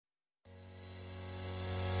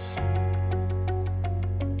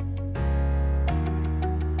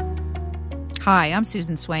Hi, I'm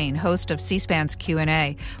Susan Swain, host of C-SPAN's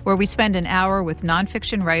Q&A, where we spend an hour with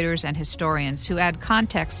nonfiction writers and historians who add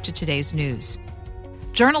context to today's news.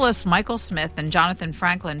 Journalists Michael Smith and Jonathan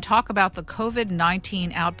Franklin talk about the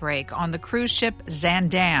COVID-19 outbreak on the cruise ship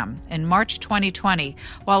Zaandam in March 2020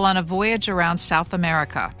 while on a voyage around South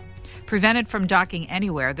America. Prevented from docking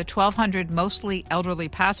anywhere, the 1,200 mostly elderly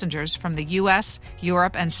passengers from the U.S.,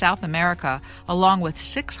 Europe, and South America, along with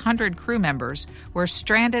 600 crew members, were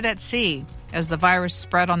stranded at sea as the virus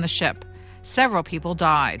spread on the ship. Several people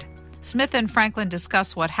died. Smith and Franklin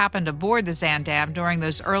discuss what happened aboard the Zaandam during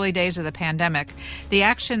those early days of the pandemic, the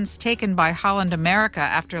actions taken by Holland America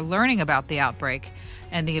after learning about the outbreak,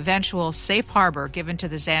 and the eventual safe harbor given to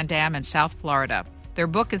the Zaandam in South Florida. Their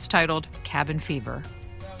book is titled Cabin Fever.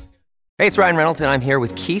 Hey, it's Ryan Reynolds, and I'm here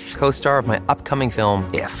with Keith, co-star of my upcoming film,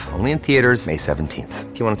 If, only in theaters May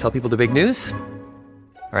 17th. Do you want to tell people the big news?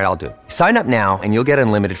 All right, I'll do it. Sign up now and you'll get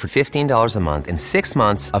unlimited for $15 a month and 6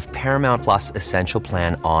 months of Paramount Plus Essential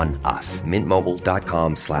Plan on us.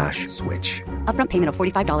 MintMobile.com/switch. Upfront payment of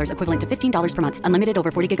 $45 equivalent to $15 per month. Unlimited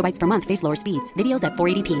over 40 gigabytes per month. Face lower speeds. Videos at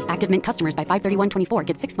 480p. Active Mint customers by 531.24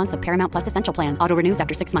 get 6 months of Paramount Plus Essential Plan. Auto renews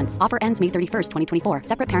after 6 months. Offer ends May 31st, 2024.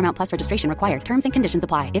 Separate Paramount Plus registration required. Terms and conditions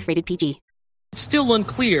apply if rated PG. It's still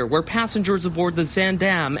unclear where passengers aboard the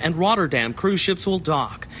Zaandam and Rotterdam cruise ships will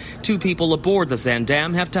dock. 2 people aboard the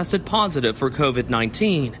Zaandam have tested positive for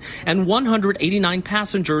COVID-19, and 189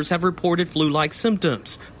 passengers have reported flu-like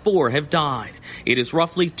symptoms. 4 have died. It is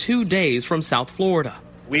roughly 2 days from South Florida.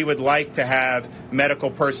 We would like to have medical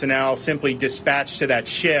personnel simply dispatched to that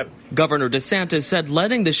ship. Governor DeSantis said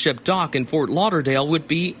letting the ship dock in Fort Lauderdale would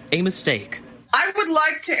be a mistake. I would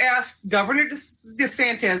like to ask Governor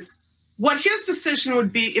DeSantis what his decision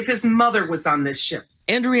would be if his mother was on this ship.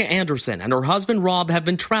 Andrea Anderson and her husband Rob have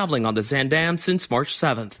been traveling on the Zaandam since March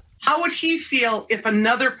 7th. How would he feel if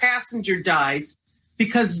another passenger dies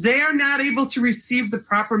because they are not able to receive the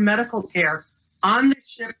proper medical care on the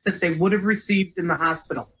ship that they would have received in the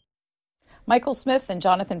hospital? Michael Smith and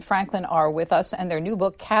Jonathan Franklin are with us, and their new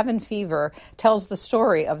book, Cabin Fever, tells the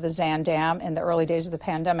story of the Zaandam in the early days of the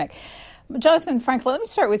pandemic. Jonathan Franklin, let me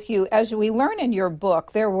start with you. As we learn in your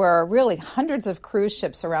book, there were really hundreds of cruise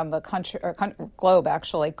ships around the globe,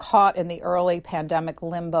 actually, caught in the early pandemic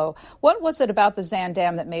limbo. What was it about the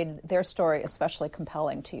Zaandam that made their story especially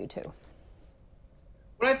compelling to you two?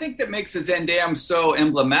 What I think that makes the Zaandam so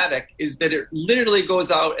emblematic is that it literally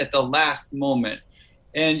goes out at the last moment.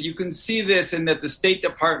 And you can see this in that the State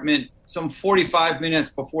Department, some 45 minutes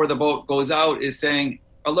before the boat goes out, is saying,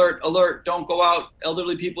 alert, alert, don't go out.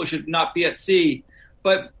 Elderly people should not be at sea.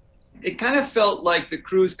 But it kind of felt like the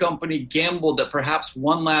cruise company gambled that perhaps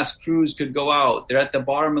one last cruise could go out. They're at the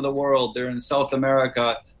bottom of the world. They're in South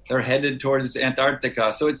America. They're headed towards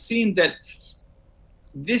Antarctica. So it seemed that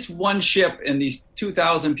this one ship and these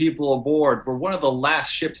 2,000 people aboard were one of the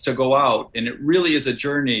last ships to go out. And it really is a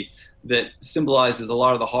journey that symbolizes a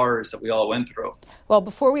lot of the horrors that we all went through. Well,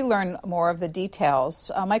 before we learn more of the details,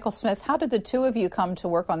 Michael Smith, how did the two of you come to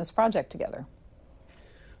work on this project together?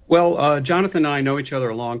 Well, Jonathan and I know each other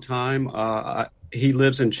a long time. He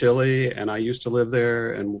lives in Chile, and I used to live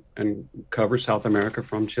there and cover South America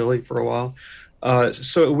from Chile for a while.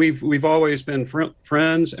 So we've always been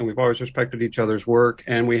friends, and we've always respected each other's work,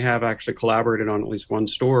 and we have actually collaborated on at least one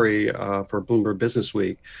story for Bloomberg Business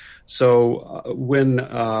Week. So when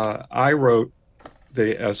I wrote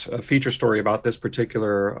a feature story about this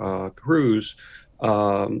particular cruise,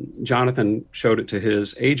 Jonathan showed it to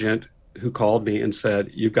his agent, who called me and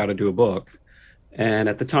said, "You've got to do a book." And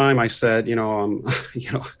at the time, I said, I don't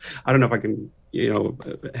know if I can,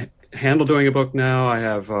 handle doing a book now. I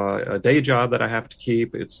have a day job that I have to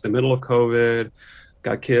keep. It's the middle of COVID,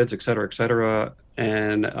 got kids, et cetera, et cetera.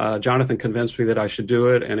 And Jonathan convinced me that I should do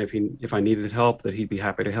it, and if I needed help, that he'd be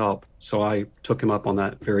happy to help. So I took him up on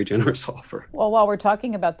that very generous offer. Well, while we're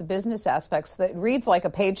talking about the business aspects, that reads like a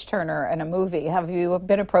page turner in a movie. Have you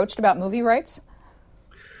been approached about movie rights?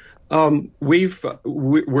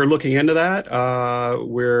 We're looking into that.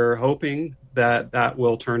 We're hoping that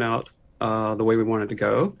will turn out the way we want it to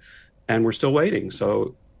go, and we're still waiting.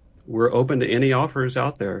 So we're open to any offers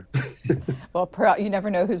out there. Well, you never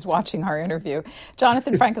know who's watching our interview.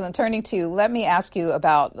 Jonathan Franklin, turning to you, let me ask you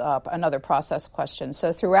about another process question.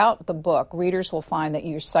 So throughout the book, readers will find that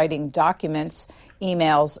you're citing documents,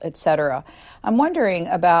 emails, etc. I'm wondering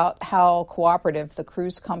about how cooperative the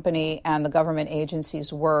cruise company and the government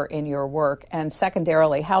agencies were in your work, and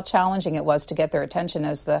secondarily, how challenging it was to get their attention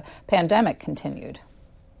as the pandemic continued.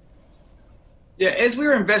 Yeah, as we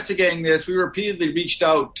were investigating this, we repeatedly reached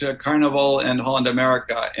out to Carnival and Holland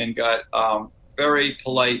America and got very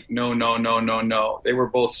polite no. They were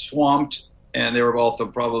both swamped and they were also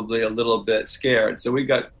probably a little bit scared. So we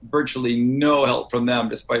got virtually no help from them,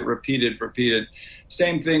 despite repeated.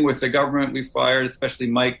 Same thing with the government. We fired, especially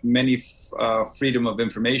Mike, many Freedom of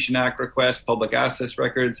Information Act requests, public access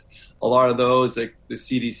records. A lot of those, like the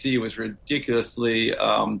CDC was ridiculously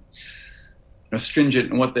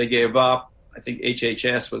stringent in what they gave up. I think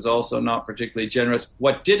HHS was also not particularly generous.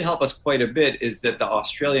 What did help us quite a bit is that the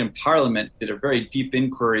Australian Parliament did a very deep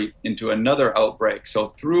inquiry into another outbreak. So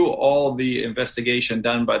through all the investigation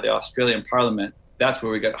done by the Australian Parliament, that's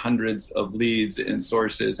where we got hundreds of leads and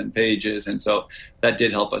sources and pages. And so that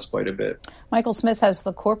did help us quite a bit. Michael Smith, has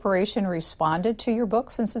the corporation responded to your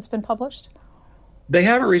book since it's been published? They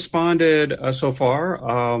haven't responded so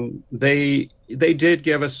far. They did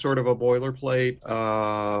give us sort of a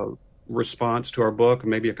boilerplate response to our book,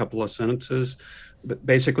 maybe a couple of sentences,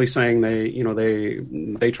 basically saying they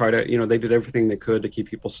try to, they did everything they could to keep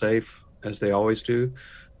people safe, as they always do.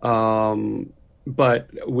 But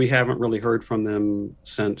we haven't really heard from them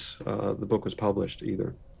since the book was published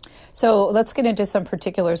either. So let's get into some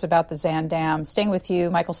particulars about the Zaandam. Staying with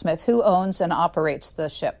you, Michael Smith, who owns and operates the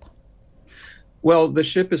ship? Well, the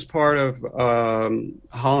ship is part of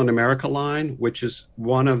Holland America Line, which is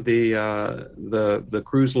one of the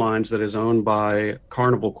cruise lines that is owned by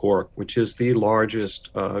Carnival Corp, which is the largest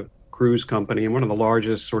cruise company and one of the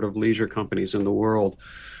largest sort of leisure companies in the world.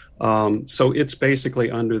 So it's basically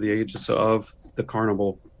under the aegis of the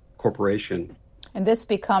Carnival Corporation. And this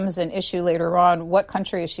becomes an issue later on. What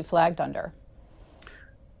country is she flagged under?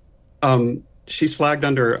 She's flagged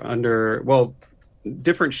under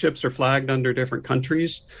different ships are flagged under different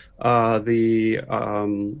countries. The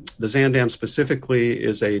Zaandam specifically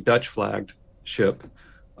is a Dutch flagged ship,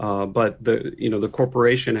 but the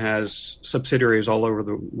corporation has subsidiaries all over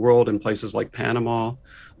the world in places like Panama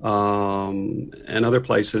and other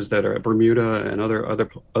places that are Bermuda and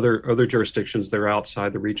other jurisdictions that are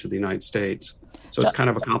outside the reach of the United States. So it's kind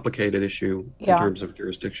of a complicated issue in terms of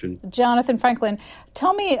jurisdiction. Jonathan Franklin,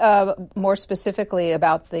 tell me more specifically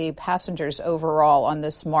about the passengers overall on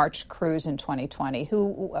this March cruise in 2020.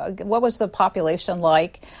 What was the population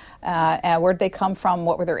like? Where did they come from?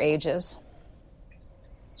 What were their ages?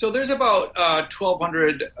 So there's about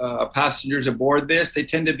 1,200 passengers aboard this. They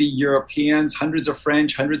tend to be Europeans, hundreds of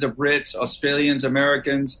French, hundreds of Brits, Australians,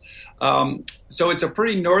 Americans. So it's a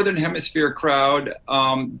pretty northern hemisphere crowd.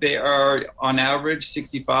 They are on average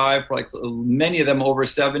 65, many of them over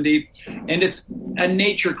 70. And it's a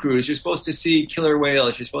nature cruise. You're supposed to see killer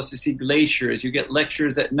whales. You're supposed to see glaciers. You get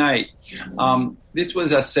lectures at night. This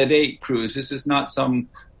was a sedate cruise. This is not some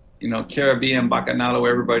Caribbean bacchanal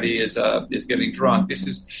where everybody is getting drunk. This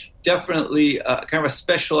is definitely kind of a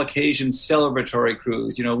special occasion celebratory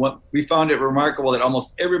cruise. We found it remarkable that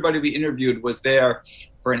almost everybody we interviewed was there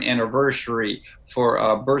for an anniversary, for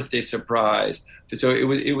a birthday surprise. So it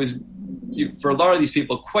was for a lot of these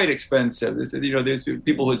people quite expensive. There's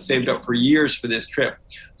people who had saved up for years for this trip.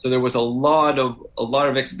 So there was a lot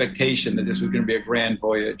of expectation that this was going to be a grand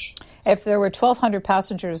voyage. If there were 1,200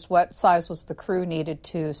 passengers, what size was the crew needed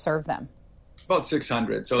to serve them? About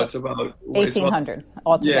 600. So it's about 1,800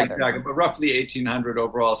 altogether. Yeah, exactly. But roughly 1,800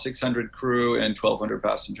 overall, 600 crew and 1,200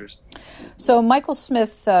 passengers. So, Michael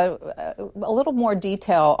Smith, a little more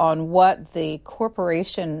detail on what the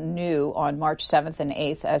corporation knew on March 7th and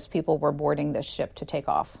 8th as people were boarding this ship to take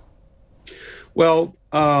off. Well,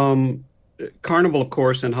 Carnival, of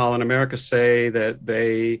course, and Holland America say that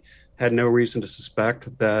they had no reason to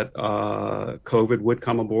suspect that COVID would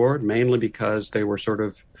come aboard, mainly because they were sort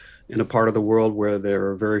of in a part of the world where there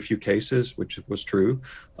are very few cases, which was true.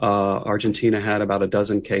 Argentina had about a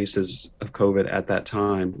dozen cases of COVID at that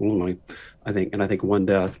time, only, I think one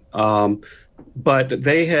death. But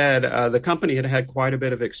they had the company had quite a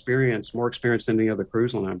bit of experience, more experience than any other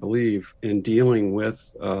cruise line, I believe, in dealing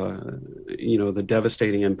with the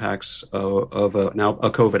devastating impacts of a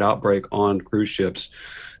COVID outbreak on cruise ships.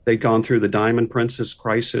 They'd gone through the Diamond Princess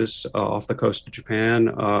crisis off the coast of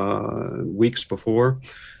Japan weeks before.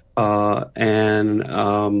 And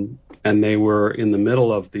they were in the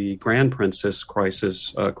middle of the Grand Princess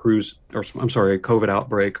crisis COVID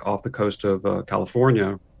outbreak off the coast of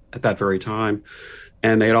California at that very time.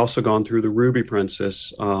 And they had also gone through the Ruby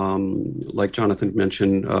Princess, like Jonathan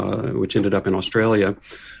mentioned, which ended up in Australia.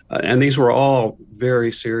 And these were all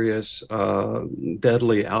very serious,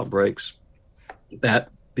 deadly outbreaks that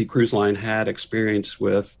the cruise line had experience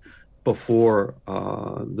with before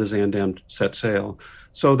the Zaandam set sail.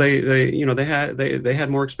 So they had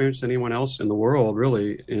more experience than anyone else in the world,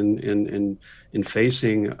 really, in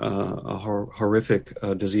facing a horrific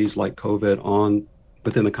disease like COVID on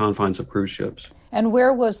within the confines of cruise ships. And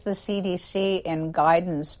where was the CDC in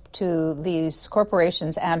guidance to these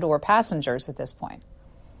corporations and or passengers at this point?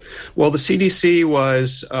 Well, the CDC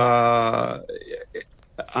was, I'm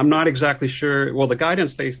not exactly sure. Well, the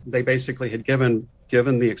guidance they basically had given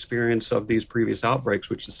the experience of these previous outbreaks,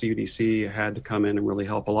 which the CDC had to come in and really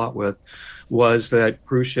help a lot with, was that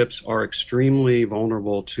cruise ships are extremely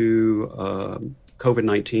vulnerable to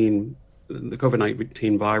COVID-19, the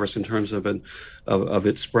COVID-19 virus in terms of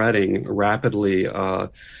it spreading rapidly.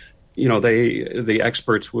 The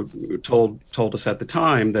experts told us at the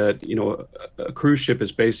time that a cruise ship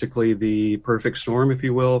is basically the perfect storm, if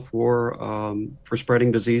you will, for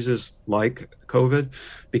spreading diseases like COVID,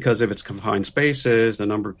 because of its confined spaces, the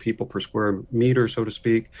number of people per square meter, so to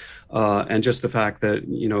speak, and just the fact that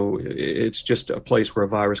it's just a place where a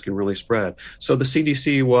virus can really spread. So the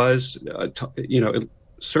CDC was,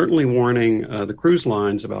 certainly warning the cruise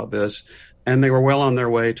lines about this. And they were well on their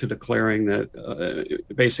way to declaring that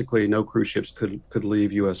basically no cruise ships could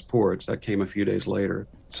leave U.S. ports. That came a few days later.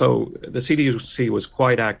 So the CDC was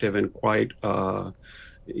quite active and quite,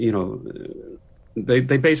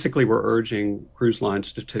 they basically were urging cruise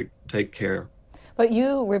lines to take care. But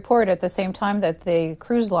you report at the same time that the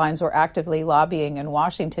cruise lines were actively lobbying in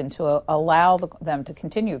Washington to allow them to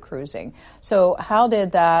continue cruising. So how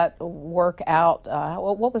did that work out?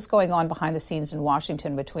 What was going on behind the scenes in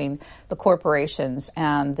Washington between the corporations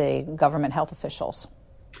and the government health officials?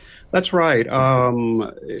 That's right.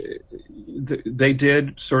 They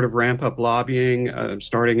did sort of ramp up lobbying,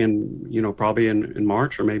 starting in, probably in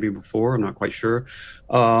March or maybe before. I'm not quite sure.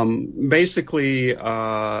 Basically,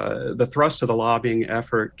 the thrust of the lobbying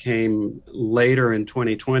effort came later in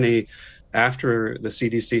 2020, after the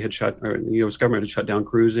CDC had the U.S. government had shut down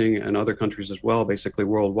cruising, and other countries as well, basically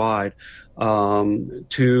worldwide,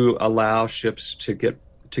 to allow ships to get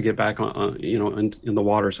back on, in the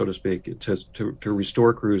water, so to speak, to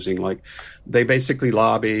restore cruising. Like, they basically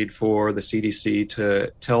lobbied for the CDC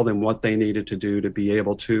to tell them what they needed to do to be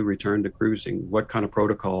able to return to cruising, what kind of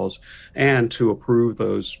protocols, and to approve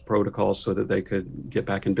those protocols so that they could get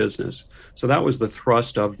back in business. So that was the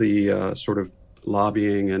thrust of the sort of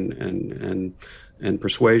lobbying and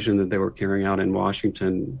persuasion that they were carrying out in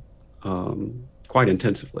Washington quite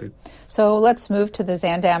intensively. So let's move to the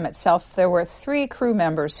Zaandam itself. There were 3 crew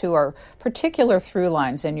members who are particular through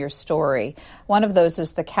lines in your story. One of those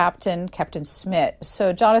is the captain, Captain Smit.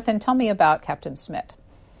 So Jonathan, tell me about Captain Smit.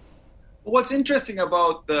 What's interesting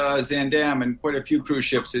about the Zaandam and quite a few cruise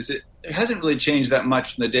ships is it hasn't really changed that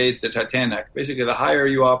much from the days of the Titanic. Basically, the higher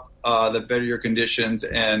you up, the better your conditions,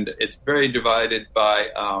 and it's very divided by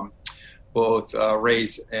both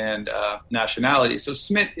race and nationality. So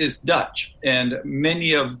Smit is Dutch, and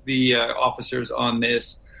many of the officers on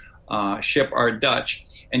this ship are Dutch,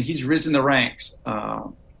 and he's risen the ranks.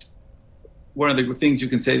 One of the things you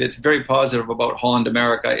can say that's very positive about Holland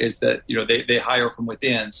America is that they hire from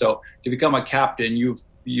within. So to become a captain,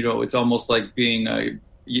 it's almost like being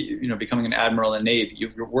becoming an admiral in the Navy.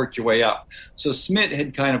 You've worked your way up. So Smit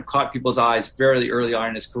had kind of caught people's eyes very early on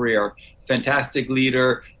in his career. Fantastic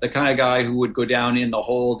leader, the kind of guy who would go down in the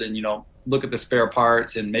hold and, look at the spare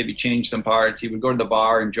parts and maybe change some parts. He would go to the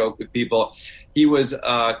bar and joke with people. He was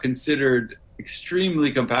considered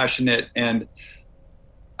extremely compassionate, and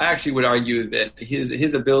I actually would argue that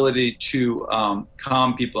his ability to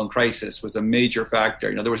calm people in crisis was a major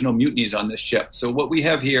factor. There was no mutinies on this ship. So what we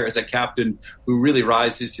have here is a captain who really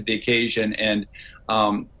rises to the occasion and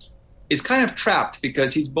is kind of trapped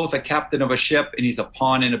because he's both a captain of a ship and he's a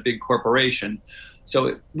pawn in a big corporation.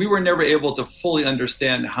 So we were never able to fully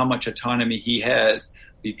understand how much autonomy he has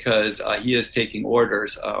because he is taking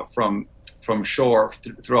orders from shore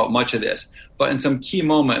throughout much of this. But in some key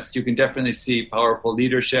moments, you can definitely see powerful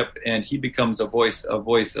leadership, and he becomes a voice of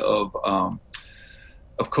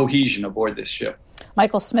cohesion aboard this ship.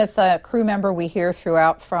 Michael Smith, a crew member we hear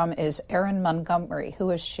throughout from, is Erin Montgomery. Who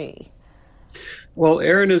is she? Well,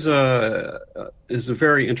 Erin is a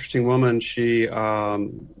very interesting woman. She,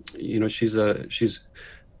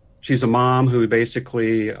 she's a mom who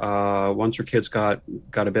basically, once her kids got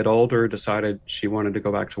a bit older, decided she wanted to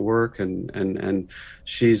go back to work, and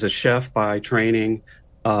she's a chef by training,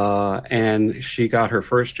 and she got her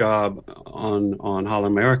first job on Holland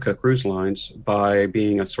America Cruise Lines by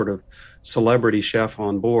being a sort of celebrity chef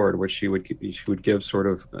on board, where she would give sort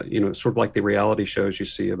of like the reality shows you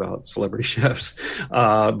see about celebrity chefs,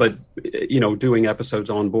 but doing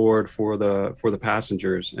episodes on board for the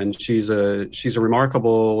passengers. And she's a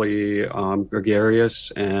remarkably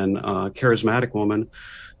gregarious and charismatic woman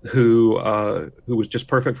who was just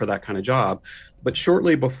perfect for that kind of job. But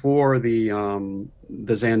shortly before the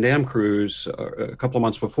Zaandam cruise, a couple of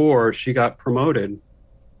months before, she got promoted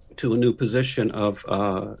to a new position of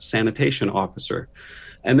sanitation officer.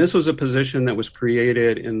 And this was a position that was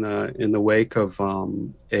created in the wake of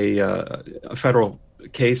a federal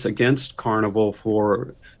case against Carnival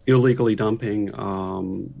for illegally dumping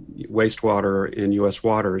wastewater in U.S.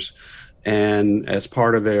 waters. And as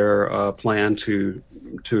part of their plan to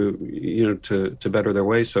better their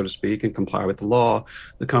ways, so to speak, and comply with the law,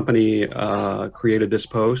 the company created this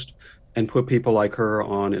post and put people like her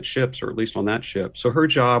on its ships, or at least on that ship. So her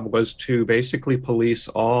job was to basically police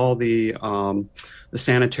all the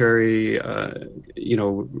sanitary,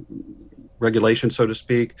 regulations, so to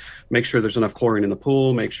speak, make sure there's enough chlorine in the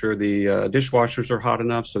pool, make sure the dishwashers are hot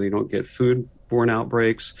enough so you don't get foodborne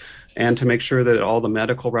outbreaks, and to make sure that all the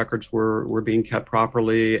medical records were being kept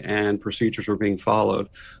properly and procedures were being followed.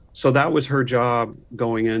 So that was her job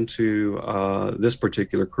going into this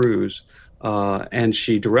particular cruise. And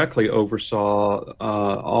she directly oversaw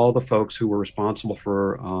all the folks who were responsible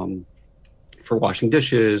for washing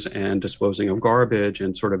dishes and disposing of garbage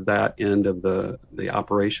and sort of that end of the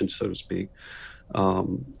operation, so to speak.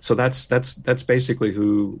 So that's basically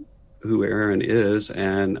who Erin is,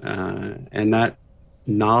 and that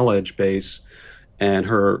knowledge base and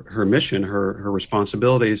her mission, her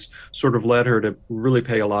responsibilities, sort of led her to really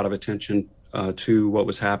pay a lot of attention to what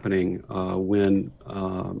was happening when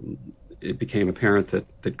it became apparent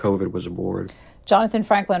that COVID was aboard. Jonathan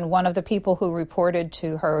Franklin, one of the people who reported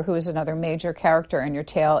to her, who is another major character in your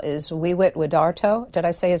tale, is Wiwit Widarto. Did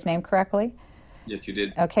I say his name correctly? Yes, you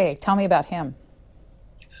did. Okay, tell me about him.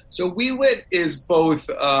 So Wiwit is both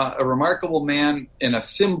a remarkable man and a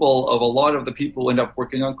symbol of a lot of the people who end up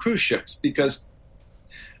working on cruise ships, because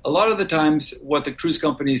a lot of the times what the cruise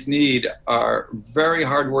companies need are very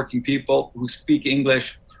hardworking people who speak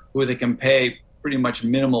English, who they can pay pretty much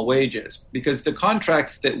minimal wages, because the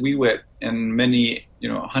contracts that Wiwit and many,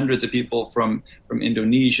 hundreds of people from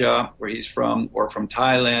Indonesia, where he's from, or from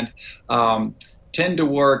Thailand, tend to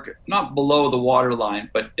work not below the waterline,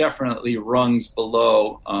 but definitely rungs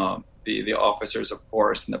below the officers, of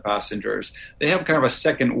course, and the passengers. They have kind of a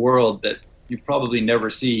second world that you probably never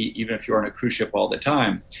see, even if you're on a cruise ship all the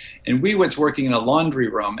time. And Wiwit's working in a laundry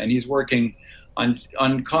room, and he's working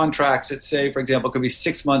on contracts that say, for example, it could be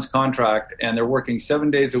 6 months contract, and they're working 7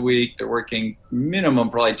 days a week. They're working minimum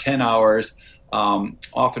probably 10 hours,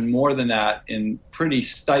 often more than that, in pretty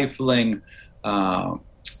stifling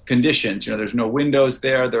conditions. There's no windows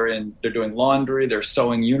there. They're doing laundry. They're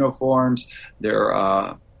sewing uniforms. They're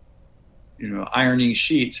ironing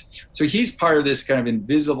sheets. So he's part of this kind of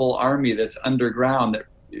invisible army that's underground, that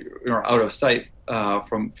out of sight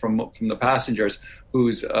from the passengers,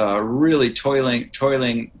 who's really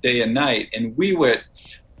toiling day and night. And Wiwit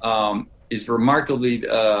is remarkably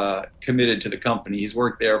committed to the company. He's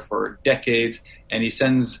worked there for decades, and he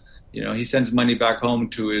sends money back home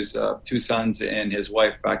to his 2 sons and his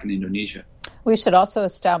wife back in Indonesia. We should also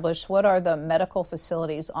establish, what are the medical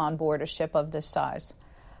facilities on board a ship of this size?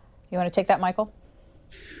 You want to take that, Michael?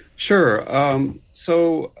 Sure.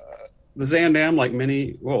 So the Zaandam, like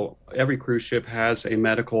every cruise ship, has a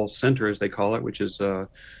medical center, as they call it, which is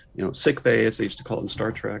sick bay, as they used to call it in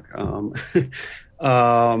Star Trek.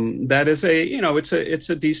 That is it's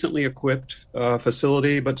a decently equipped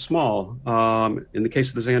facility, but small. In the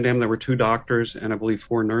case of the Zaandam, there were 2 doctors and I believe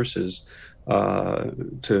 4 nurses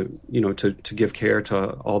to give care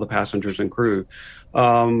to all the passengers and crew.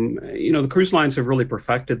 The cruise lines have really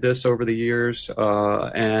perfected this over the years,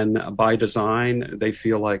 and by design, they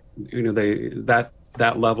feel like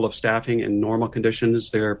that level of staffing in normal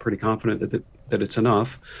conditions, they're pretty confident that it's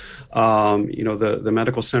enough. The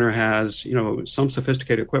medical center has some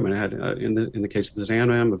sophisticated equipment. It had in the case of the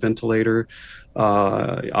Zaandam, a ventilator,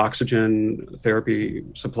 oxygen therapy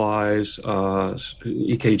supplies,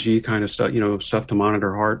 EKG kind of stuff, stuff to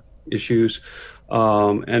monitor heart issues,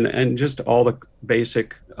 and just all the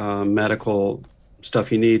basic medical stuff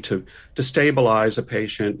you need to stabilize a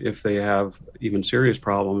patient if they have even serious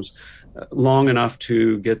problems, long enough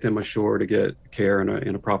to get them ashore to get care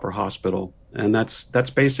in a proper hospital. And that's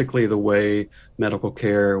basically the way medical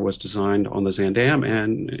care was designed on the Zaandam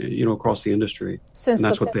and across the industry. And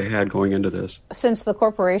that's what they had going into this. Since the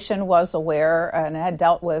corporation was aware and had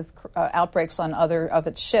dealt with outbreaks on other of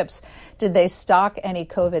its ships, did they stock any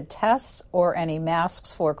COVID tests or any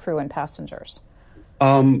masks for crew and passengers?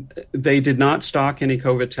 They did not stock any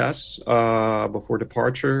COVID tests before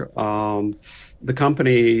departure. The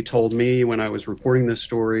company told me when I was reporting this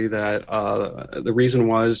story that the reason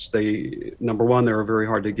was number one, they were very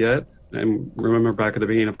hard to get. and remember back at the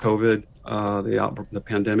beginning of COVID, the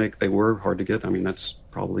pandemic, they were hard to get. I mean, that's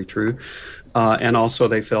probably true. And also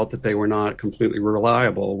they felt that they were not completely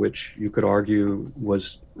reliable, which you could argue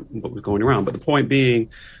was what was going around. But the point being,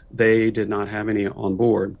 they did not have any on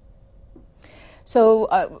board.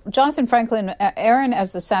 So, Jonathan Franklin, Aaron,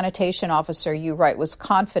 as the sanitation officer, you write, was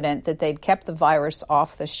confident that they'd kept the virus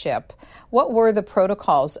off the ship. What were the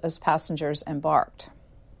protocols as passengers embarked?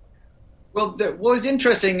 Well, what was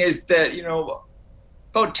interesting is that,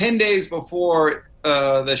 about 10 days before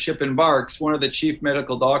the ship embarks, one of the chief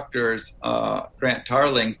medical doctors, Grant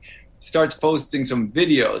Tarling, starts posting some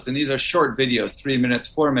videos. And these are short videos, 3 minutes,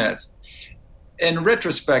 4 minutes. In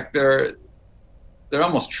retrospect, they're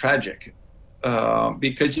almost tragic.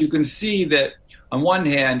 Because you can see that on one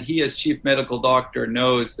hand, he as chief medical doctor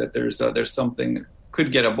knows that there's something that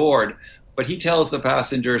could get aboard, but he tells the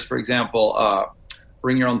passengers, for example,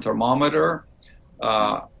 bring your own thermometer,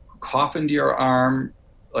 cough into your arm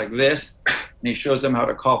like this, and he shows them how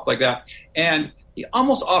to cough like that. And he,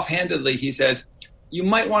 almost offhandedly, he says, you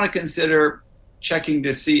might want to consider checking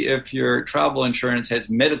to see if your travel insurance has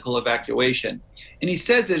medical evacuation. And he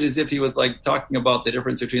says it as if he was like talking about the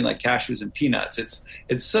difference between like cashews and peanuts. It's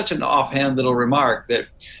such an offhand little remark that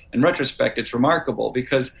in retrospect, it's remarkable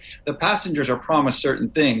because the passengers are promised certain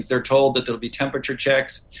things. They're told that there'll be temperature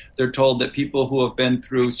checks. They're told that people who have been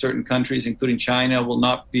through certain countries, including China, will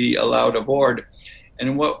not be allowed aboard.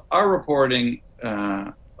 And what our reporting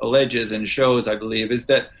alleges and shows, I believe, is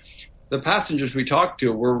that the passengers we talked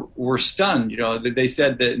to were stunned. They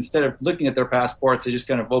said that instead of looking at their passports, they just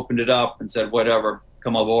kind of opened it up and said, whatever,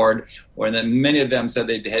 come aboard. And then many of them said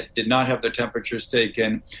they did not have their temperatures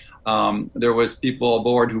taken. There was people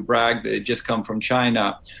aboard who bragged they had just come from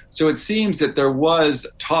China. So it seems that there was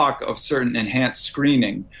talk of certain enhanced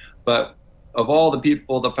screening. But of all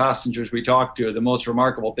the passengers we talked to, the most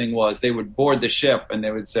remarkable thing was they would board the ship and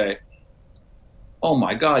they would say, oh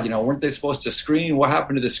my God, weren't they supposed to screen? What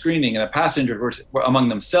happened to the screening? And the passengers were among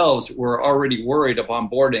themselves were already worried upon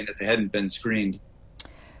boarding that they hadn't been screened.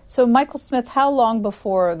 So, Michael Smith, how long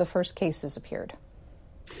before the first cases appeared?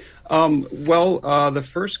 The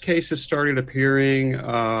first cases started appearing,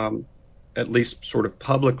 at least sort of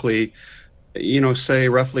publicly, say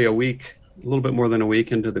roughly a week, a little bit more than a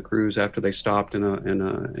week into the cruise after they stopped in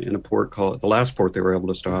a port called the last port they were able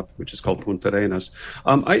to stop, which is called Punta Arenas.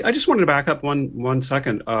 I just wanted to back up one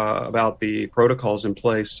second about the protocols in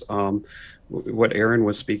place. What Aaron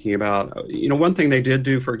was speaking about. One thing they did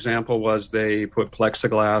do, for example, was they put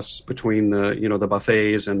plexiglass between the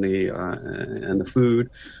buffets and the food.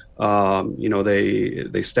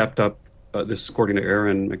 They stepped up. This, according to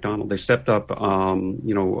Aaron McDonald, they stepped up.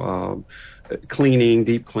 Cleaning,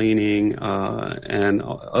 deep cleaning, and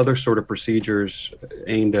other sort of procedures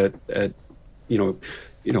aimed at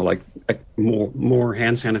like more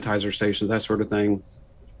hand sanitizer stations, that sort of thing.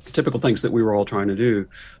 Typical things that we were all trying to do.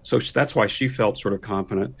 So that's why she felt sort of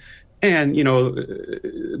confident. And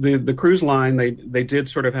the cruise line, they did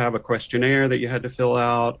sort of have a questionnaire that you had to fill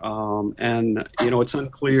out, and it's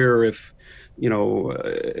unclear if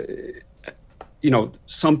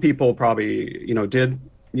some people probably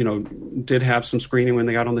did have some screening when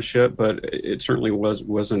they got on the ship, but it certainly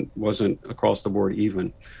wasn't across the board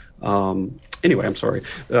even. Anyway, I'm sorry.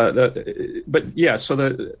 So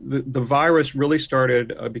the virus really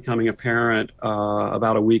started becoming apparent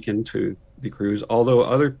about a week into the cruise.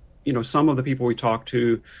 Although some of the people we talked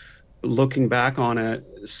to, looking back on it,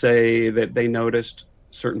 say that they noticed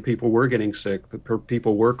certain people were getting sick.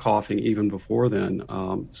 People were coughing even before then.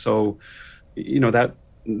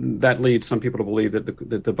 That leads some people to believe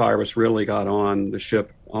that the virus really got on the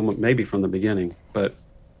ship almost maybe from the beginning, but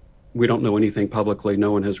we don't know anything publicly.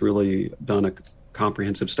 No one has really done a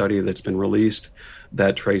comprehensive study that's been released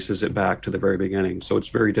that traces it back to the very beginning. So it's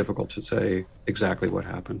very difficult to say exactly what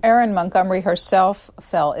happened. Erin Montgomery herself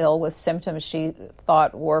fell ill with symptoms she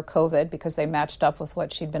thought were COVID because they matched up with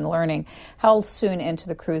what she'd been learning. How soon into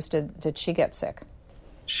the cruise did she get sick?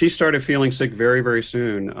 She started feeling sick very, very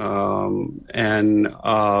soon. Of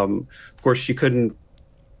course, she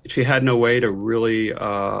had no way to really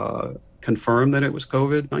confirm that it was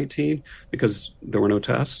COVID-19 because there were no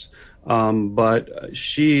tests. But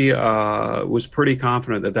she was pretty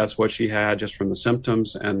confident that that's what she had just from the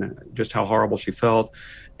symptoms and just how horrible she felt.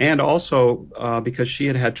 And also because she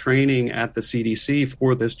had training at the CDC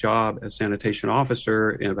for this job as sanitation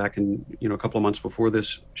officer back in, a couple of months before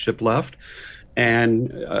this ship left. And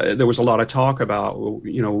there was a lot of talk about,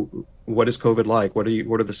 what is COVID like? What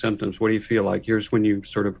are the symptoms? What do you feel like? Here's when you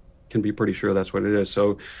sort of can be pretty sure that's what it is.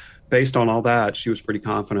 So based on all that, she was pretty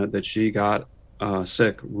confident that she got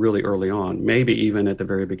sick really early on, maybe even at the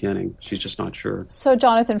very beginning. She's just not sure. So,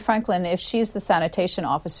 Jonathan Franklin, if she's the sanitation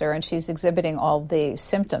officer and she's exhibiting all the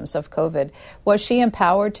symptoms of COVID, was she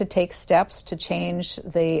empowered to take steps to change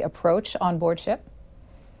the approach on board ship?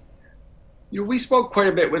 We spoke quite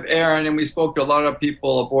a bit with Aaron, and we spoke to a lot of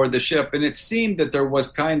people aboard the ship, and it seemed that there was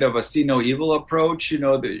kind of a see no evil approach.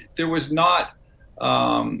 There was not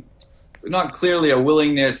clearly a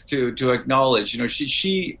willingness to acknowledge.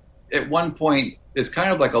 She at one point is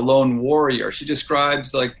kind of like a lone warrior. She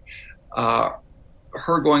describes like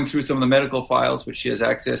her going through some of the medical files, which she has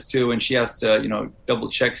access to, and she has to, double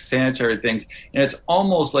check sanitary things. And it's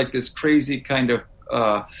almost like this crazy kind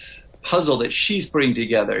of puzzle that she's putting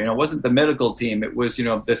together. It wasn't the medical team. It was,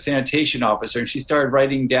 the sanitation officer. And she started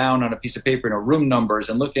writing down on a piece of paper, room numbers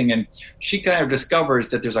and looking, and she kind of discovers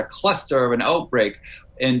that there's a cluster of an outbreak.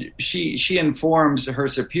 And she informs her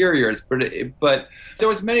superiors, but there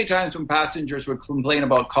was many times when passengers would complain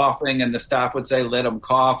about coughing, and the staff would say, "Let them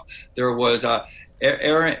cough." There was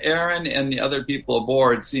Aaron and the other people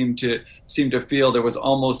aboard seemed to feel there was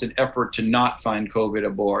almost an effort to not find COVID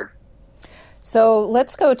aboard. So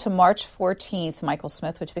let's go to March 14th, Michael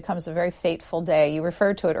Smith, which becomes a very fateful day. You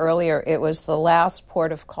referred to it earlier. It was the last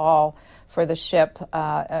port of call for the ship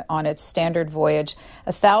on its standard voyage.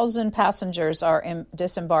 1,000 passengers are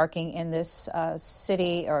disembarking in this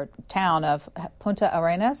city or town of Punta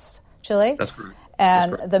Arenas, Chile. That's correct.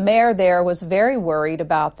 And the mayor there was very worried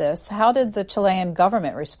about this. How did the Chilean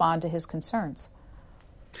government respond to his concerns?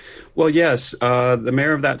 Well, yes, the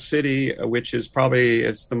mayor of that city, which is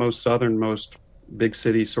it's the most southernmost big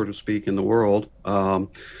city, so to speak, in the world,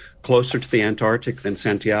 closer to the Antarctic than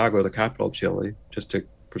Santiago, the capital of Chile, just to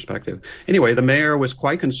perspective. Anyway, the mayor was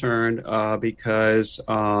quite concerned because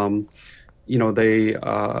they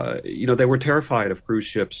were terrified of cruise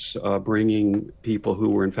ships bringing people who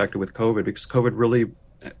were infected with COVID, because COVID really,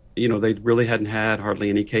 they really hadn't had hardly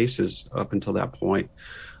any cases up until that point.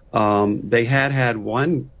 They had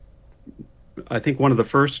one, I think one of the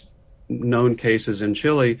first known cases in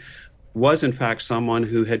Chile was in fact someone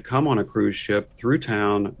who had come on a cruise ship through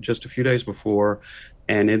town just a few days before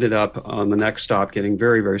and ended up on the next stop getting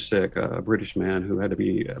very, very sick, a British man who had to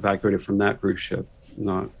be evacuated from that cruise ship,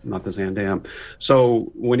 not the Zandam.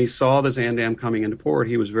 So when he saw the Zandam coming into port,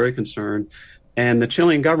 he was very concerned. And the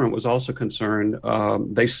Chilean government was also concerned.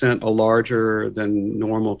 They sent a larger than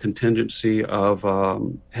normal contingency of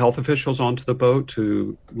health officials onto the boat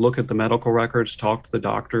to look at the medical records, talk to the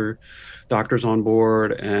doctors on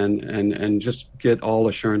board, and just get all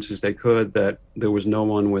assurances they could that there was no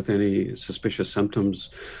one with any suspicious symptoms,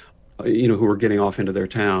 who were getting off into their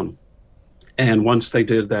town. And once they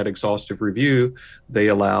did that exhaustive review, they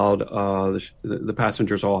allowed the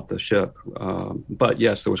passengers off the ship. But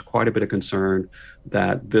yes, there was quite a bit of concern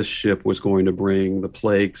that this ship was going to bring the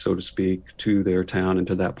plague, so to speak, to their town and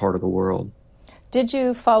to that part of the world. Did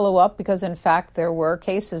you follow up? Because, in fact, there were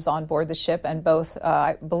cases on board the ship, and both,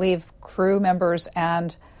 I believe, crew members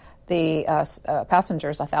and the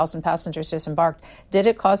passengers, 1,000 passengers disembarked. Did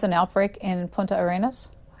it cause an outbreak in Punta Arenas?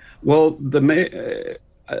 Well,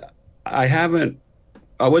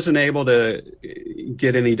 I wasn't able to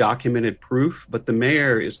get any documented proof, but the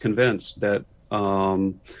mayor is convinced that,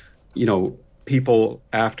 people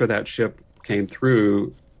after that ship came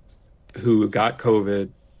through who got COVID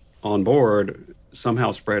on board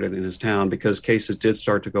somehow spread it in his town, because cases did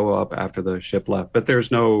start to go up after the ship left. But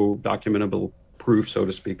there's no documentable proof, so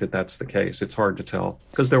to speak, that that's the case. It's hard to tell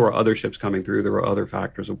because there were other ships coming through. There were other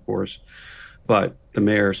factors, of course. But the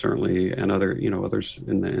mayor certainly and others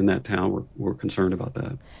in that town were concerned about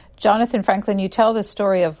that. Jonathan Franklin, you tell the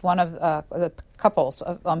story of one of the couples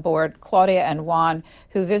on board, Claudia and Juan,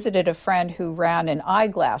 who visited a friend who ran an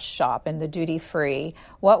eyeglass shop in the duty-free.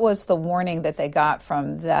 What was the warning that they got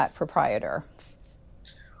from that proprietor?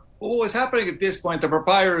 Well, what was happening at this point, the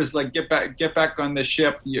proprietor is like, get back on the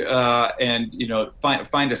ship and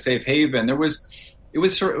find a safe haven. It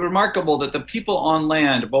was remarkable that the people on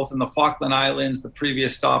land, both in the Falkland Islands, the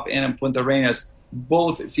previous stop, and in Punta Arenas,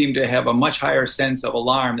 both seemed to have a much higher sense of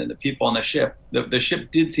alarm than the people on the ship. The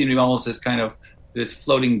ship did seem to be almost this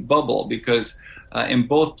floating bubble, because in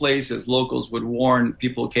both places, locals would warn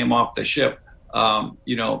people who came off the ship, find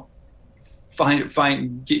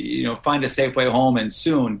a safe way home and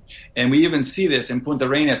soon. And we even see this in Punta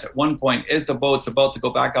Arenas at one point, as the boat's about to go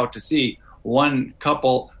back out to sea, one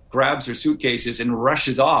couple grabs her suitcases and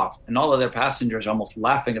rushes off, and all of their passengers are almost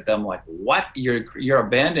laughing at them like, what, you're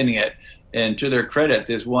abandoning it? And to their credit,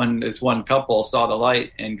 this one couple saw the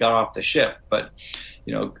light and got off the ship. But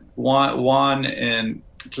Juan and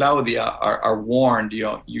Claudia are warned,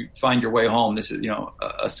 you find your way home. This is,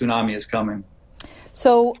 a tsunami is coming.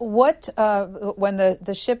 So what, when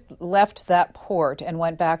the ship left that port and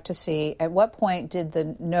went back to sea, at what point did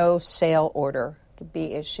the no sail order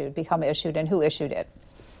become issued, and who issued it?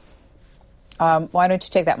 Why don't you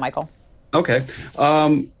take that, Michael? Okay.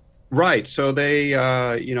 Right. So they,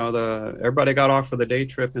 everybody got off for the day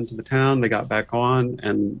trip into the town. They got back on,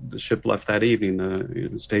 and the ship left that evening.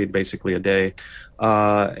 It stayed basically a day.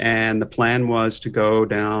 And the plan was to go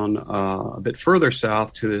down a bit further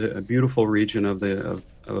south to a beautiful region of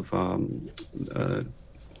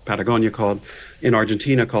Patagonia in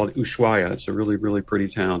Argentina called Ushuaia. It's a really, really pretty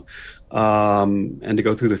town. And to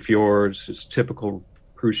go through the fjords. It's typical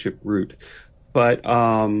cruise ship route. But,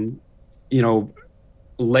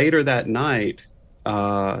 later that night,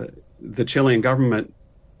 the Chilean government,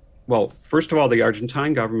 well, first of all, the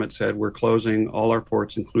Argentine government said, we're closing all our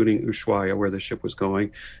ports, including Ushuaia, where the ship was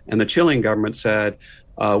going. And the Chilean government said,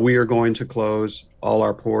 we are going to close all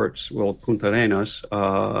our ports, Punta Arenas,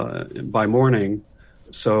 by morning.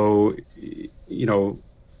 So, you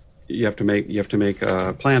have to make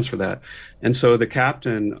plans for that. And so the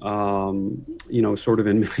captain, sort of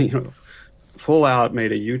in, full out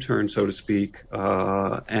made a U-turn, so to speak,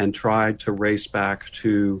 and tried to race back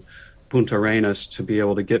to Punta Arenas to be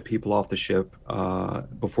able to get people off the ship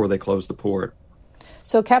before they closed the port.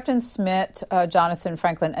 So Captain Smith, Jonathan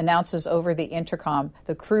Franklin, announces over the intercom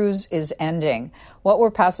the cruise is ending. What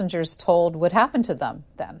were passengers told would happen to them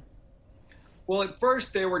then? Well, at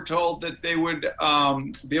first they were told that they would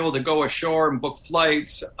be able to go ashore and book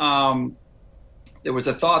flights. There was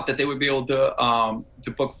a thought that they would be able to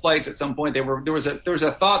book flights at some point. There was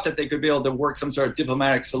a thought that they could be able to work some sort of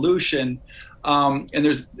diplomatic solution. And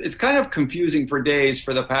it's kind of confusing for days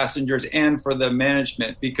for the passengers and for the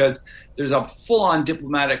management, because there's a full-on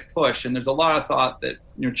diplomatic push, and there's a lot of thought that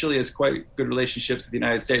Chile has quite good relationships with the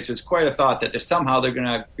United States. There's quite a thought that somehow they're going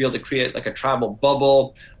to be able to create like a travel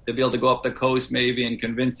bubble. They'll be able to go up the coast maybe and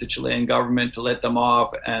convince the Chilean government to let them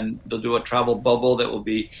off, and they'll do a travel bubble that will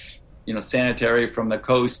be sanitary from the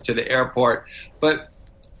coast to the airport. But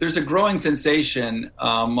there's a growing sensation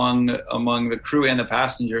among the crew and the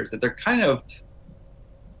passengers that they're kind of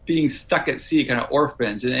being stuck at sea, kind of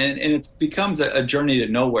orphans, and it becomes a journey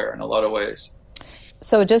to nowhere in a lot of ways.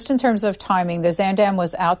 So just in terms of timing, the Zaandam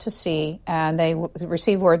was out to sea, and they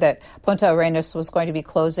received word that Punta Arenas was going to be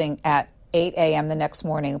closing at 8 a.m. the next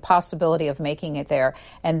morning, a possibility of making it there.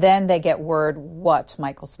 And then they get word what,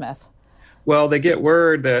 Michael Smith? Well, they get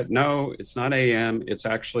word that, no, it's not a.m., it's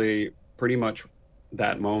actually pretty much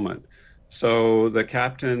that moment. So the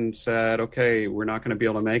captain said, okay, we're not going to be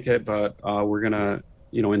able to make it, but we're going to,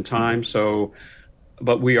 in time. So,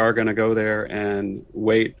 but we are going to go there and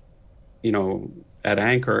wait, at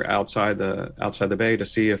anchor outside the bay to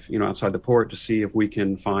see if, outside the port, to see if we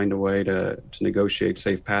can find a way to negotiate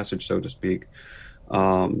safe passage, so to speak.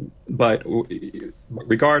 But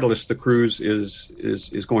regardless, the cruise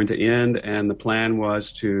is going to end, and the plan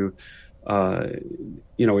was to,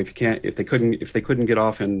 if they couldn't get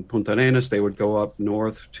off in Punta Arenas, they would go up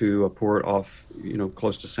north to a port off,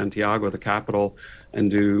 close to Santiago, the capital, and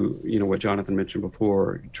do, what Jonathan mentioned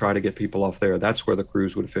before, try to get people off there. That's where the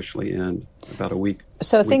cruise would officially end, about a week.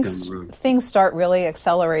 So things start really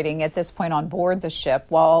accelerating at this point on board the ship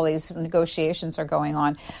while all these negotiations are going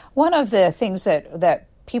on. One of the things that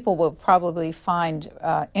people will probably find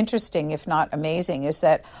interesting, if not amazing, is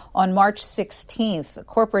that on March 16th,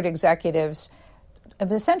 corporate executives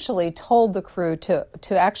have essentially told the crew to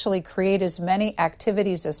actually create as many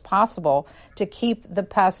activities as possible to keep the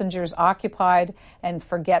passengers occupied and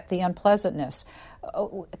forget the unpleasantness.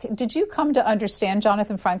 Did you come to understand,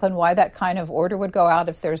 Jonathan Franklin, why that kind of order would go out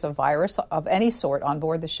if there's a virus of any sort on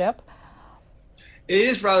board the ship? It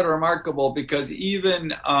is rather remarkable, because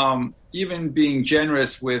even being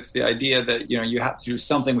generous with the idea that you have to do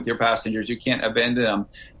something with your passengers, you can't abandon them.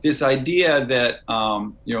 This idea that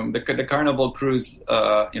the Carnival Cruise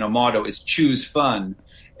motto is choose fun,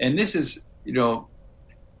 and this is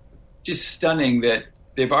just stunning that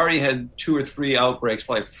they've already had 2 or 3 outbreaks,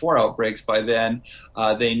 probably 4 outbreaks by then.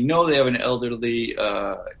 They know they have an elderly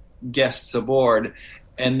guests aboard,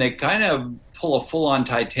 and they kind of pull a full-on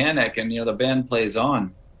Titanic, and the band plays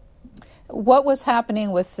on. What was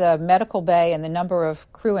happening with the medical bay and the number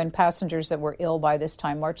of crew and passengers that were ill by this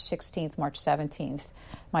time, March 16th, March 17th?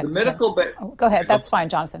 Michael the medical bay... Oh, go ahead. That's fine,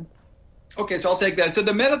 Jonathan. Okay, so I'll take that. So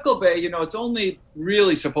the medical bay, it's only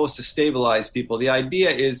really supposed to stabilize people. The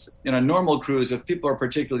idea is, in a normal cruise, if people are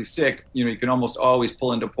particularly sick, you can almost always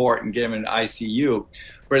pull into port and get them in an ICU.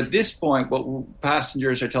 But at this point, what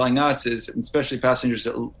passengers are telling us is, especially passengers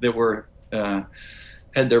that were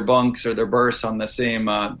had their bunks or their berths on the same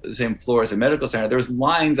floor as a medical center. There's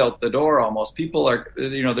lines out the door almost. People are,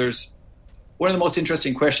 there's one of the most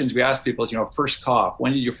interesting questions we ask people is, first cough.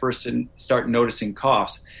 When did you first start noticing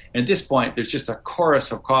coughs? And at this point, there's just a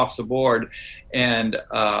chorus of coughs aboard, and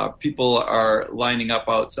people are lining up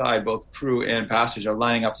outside. Both crew and passengers are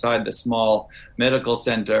lining outside the small medical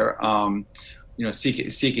center,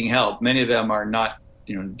 seeking help. Many of them are not,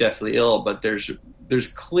 deathly ill, but there's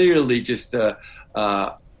clearly just a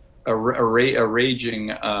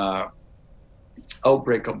raging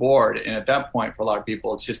outbreak aboard, and at that point, for a lot of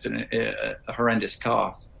people, it's just a horrendous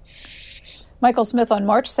cough. Michael Smith, on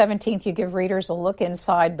March 17th, you give readers a look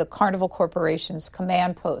inside the Carnival Corporation's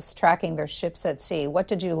command posts tracking their ships at sea. What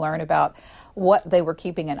did you learn about what they were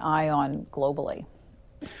keeping an eye on globally?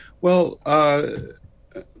 Well,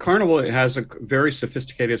 Carnival has a very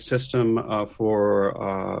sophisticated system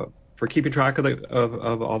for keeping track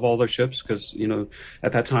of all their ships, because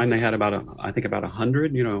at that time they had about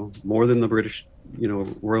 100, more than the British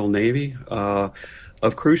Royal Navy,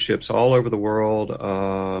 of cruise ships all over the world,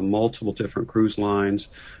 multiple different cruise lines.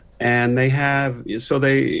 And they have, so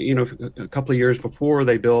they, a couple of years before,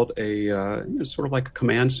 they built a sort of like a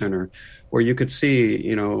command center where you could see,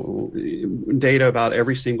 data about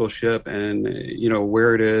every single ship and,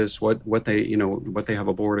 where it is, what they have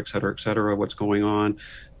aboard, et cetera, what's going on.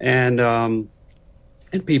 And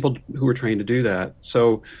people who were trained to do that.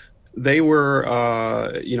 So they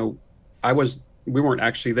were, we weren't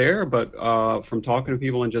actually there, but from talking to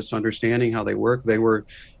people and just understanding how they work, they were,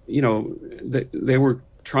 they were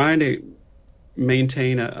trying to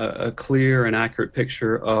maintain a clear and accurate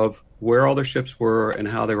picture of where all their ships were and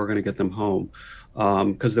how they were going to get them home,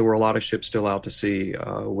 because there were a lot of ships still out to sea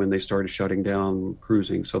when they started shutting down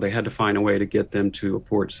cruising. So they had to find a way to get them to a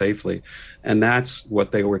port safely. And that's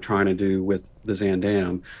what they were trying to do with the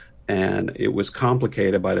Zaandam. And it was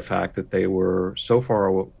complicated by the fact that they were so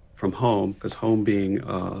far from home, because home being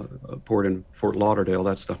a port in Fort Lauderdale,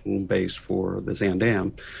 that's the home base for the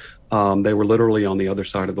Zaandam. They were literally on the other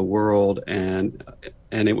side of the world, and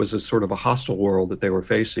it was a sort of a hostile world that they were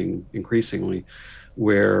facing increasingly,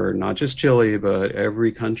 where not just Chile, but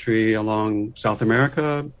every country along South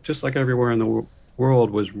America, just like everywhere in the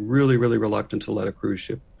world, was really, really reluctant to let a cruise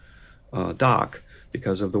ship dock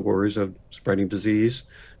because of the worries of spreading disease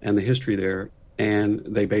and the history there. And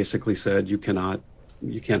they basically said, you can't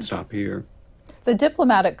stop here. The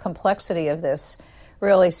diplomatic complexity of this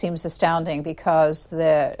really seems astounding, because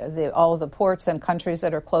all of the ports and countries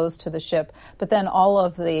that are closed to the ship, but then all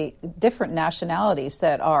of the different nationalities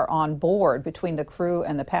that are on board between the crew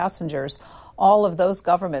and the passengers, all of those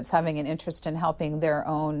governments having an interest in helping their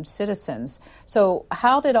own citizens. So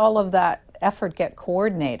how did all of that effort get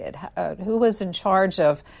coordinated? Who was in charge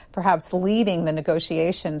of perhaps leading the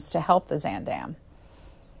negotiations to help the Zaandam?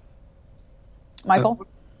 Michael?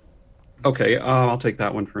 Okay, I'll take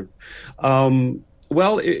that one for.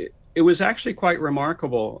 Well, it was actually quite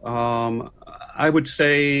remarkable. I would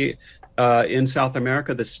say in South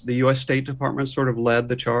America, the U.S. State Department sort of led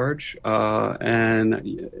the charge,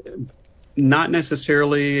 and not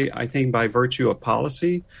necessarily, I think, by virtue of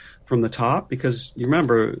policy from the top, because you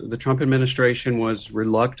remember the Trump administration was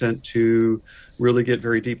reluctant to really get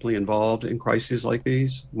very deeply involved in crises like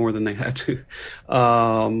these, more than they had to.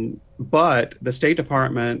 But the State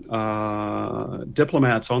Department,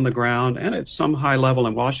 diplomats on the ground and at some high level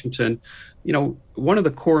in Washington, one of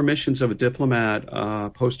the core missions of a diplomat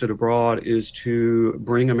posted abroad is to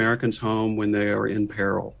bring Americans home when they are in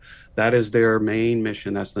peril. That is their main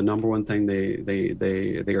mission. That's the number one thing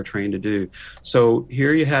they are trained to do. So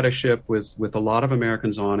here you had a ship with a lot of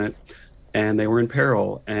Americans on it, and they were in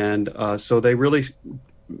peril. And so they really,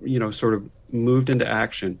 sort of moved into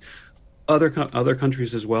action. Other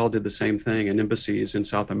countries as well did the same thing, and embassies in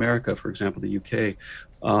South America, for example, the UK.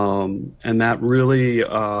 And that really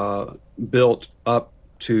built up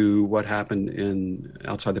to what happened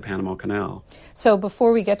outside the Panama Canal. So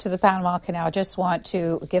before we get to the Panama Canal, I just want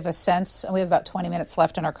to give a sense, we have about 20 minutes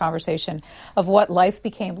left in our conversation, of what life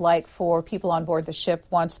became like for people on board the ship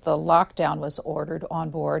once the lockdown was ordered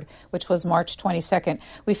on board, which was March 22nd.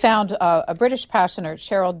 We found a British passenger,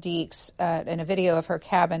 Cheryl Deeks, in a video of her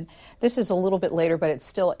cabin. This is a little bit later, but it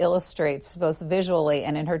still illustrates both visually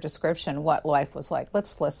and in her description what life was like.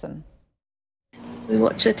 Let's listen. We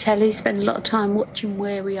watch the telly, spend a lot of time watching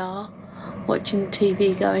where we are, watching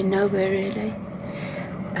TV, going nowhere really.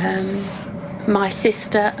 My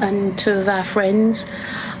sister and two of our friends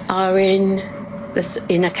are in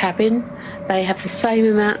a cabin. They have the same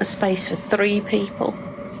amount of space for 3 people.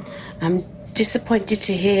 I'm disappointed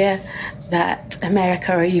to hear that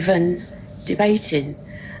America are even debating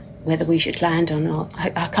whether we should land or not.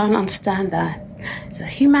 I can't understand that. It's a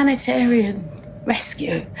humanitarian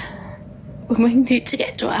rescue when we need to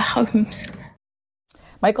get to our homes.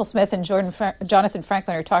 Michael Smith and Jonathan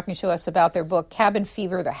Franklin are talking to us about their book, Cabin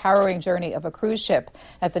Fever, The Harrowing Journey of a Cruise Ship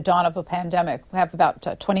at the Dawn of a Pandemic. We have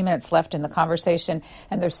about 20 minutes left in the conversation,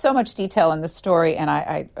 and there's so much detail in the story, and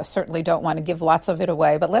I certainly don't want to give lots of it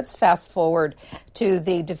away. But let's fast forward to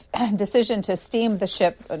the decision to steam the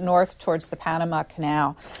ship north towards the Panama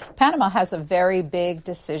Canal. Panama has a very big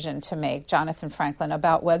decision to make, Jonathan Franklin,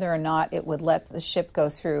 about whether or not it would let the ship go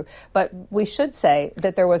through. But we should say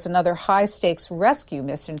that there was another high-stakes rescue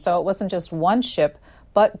mission, so it wasn't just one ship,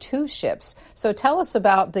 but two ships. So tell us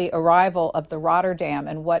about the arrival of the Rotterdam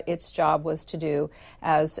and what its job was to do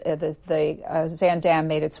as the Zaandam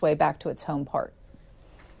made its way back to its home port.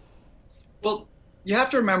 Well, you have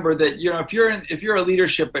to remember that, you know, if you're a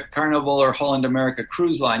leadership at Carnival or Holland America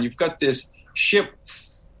Cruise Line, you've got this ship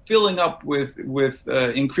filling up with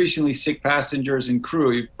increasingly sick passengers and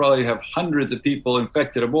crew. You probably have hundreds of people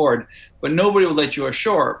infected aboard, but nobody will let you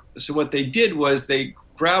ashore. So what they did was they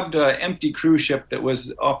grabbed an empty cruise ship that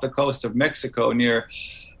was off the coast of Mexico near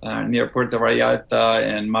Puerto Vallarta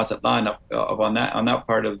and Mazatlan, up on that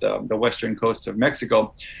part of the western coast of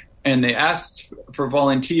Mexico, and they asked for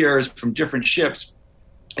volunteers from different ships,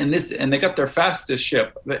 and they got their fastest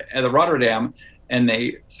ship, the Rotterdam, and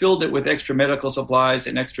they filled it with extra medical supplies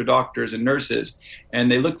and extra doctors and nurses,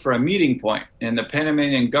 and they looked for a meeting point, and the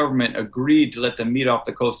Panamanian government agreed to let them meet off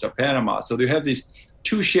the coast of Panama. So they have these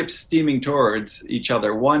two ships steaming towards each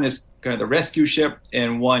other. One is kind of the rescue ship,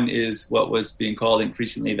 and one is what was being called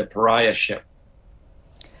increasingly the pariah ship.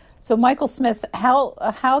 So, Michael Smith,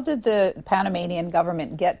 how did the Panamanian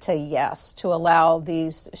government get to yes to allow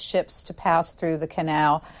these ships to pass through the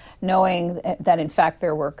canal, knowing that, in fact,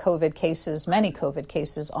 there were COVID cases, many COVID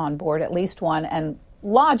cases on board, at least one, and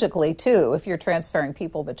logically, too, if you're transferring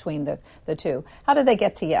people between the two? How did they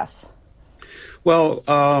get to yes? Well,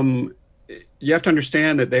 you have to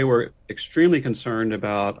understand that they were extremely concerned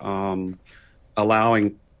about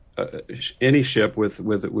allowing any ship with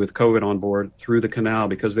COVID on board through the canal,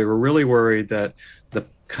 because they were really worried that the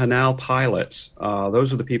canal pilots,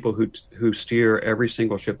 those are the people who steer every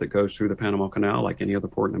single ship that goes through the Panama Canal, like any other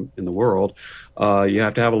port in the world. You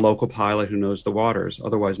have to have a local pilot who knows the waters,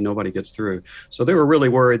 otherwise nobody gets through. So they were really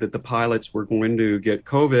worried that the pilots were going to get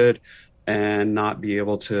COVID and not be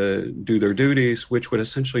able to do their duties, which would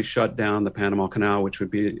essentially shut down the Panama Canal, which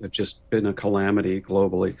would be just been a calamity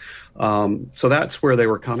globally. So that's where they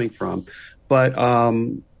were coming from. But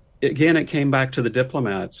again, it came back to the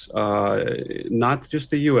diplomats, not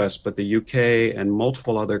just the U.S., but the U.K. and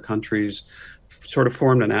multiple other countries sort of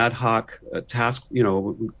formed an ad hoc task,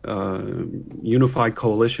 unified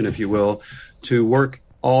coalition, if you will, to work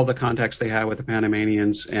all the contacts they had with the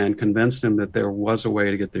Panamanians and convince them that there was a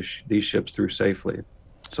way to get these ships through safely.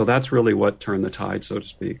 So that's really what turned the tide, so to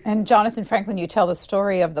speak. And Jonathan Franklin, you tell the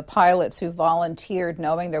story of the pilots who volunteered,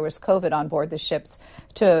 knowing there was COVID on board the ships,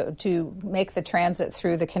 to make the transit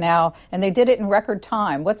through the canal, and they did it in record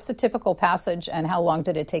time. What's the typical passage, and how long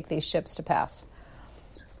did it take these ships to pass?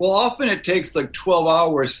 Well, often it takes like 12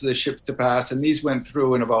 hours for the ships to pass, and these went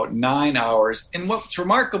through in about 9 hours. And what's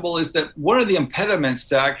remarkable is that one of the impediments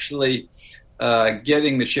to actually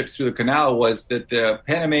getting the ships through the canal was that the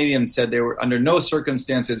Panamanians said they were under no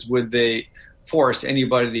circumstances would they force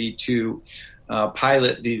anybody to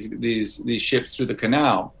pilot these ships through the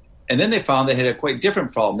canal. And then they found they had a quite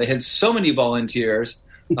different problem. They had so many volunteers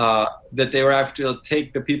that they were able to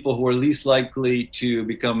take the people who were least likely to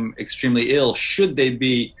become extremely ill should they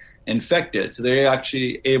be infected. So they're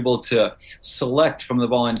actually able to select from the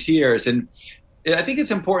volunteers. And I think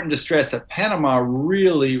it's important to stress that Panama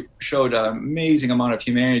really showed an amazing amount of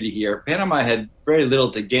humanity here. Panama had very little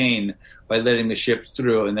to gain by letting the ships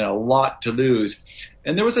through, and then a lot to lose.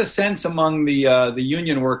 And there was a sense among the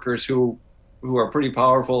union workers who are pretty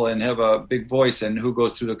powerful and have a big voice and who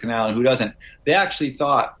goes through the canal and who doesn't. They actually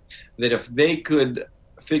thought that if they could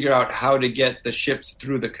figure out how to get the ships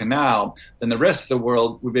through the canal, then the rest of the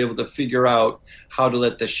world would be able to figure out how to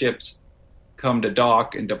let the ships come to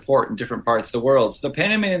dock and to port in different parts of the world. So the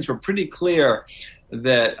Panamanians were pretty clear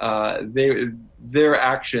that their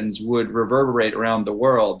actions would reverberate around the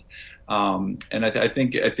world. And I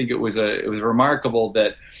think it was remarkable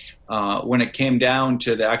that when it came down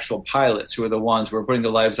to the actual pilots, who were the ones who were putting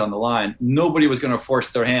their lives on the line, nobody was going to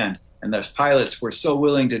force their hand, and those pilots were so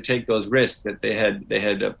willing to take those risks that they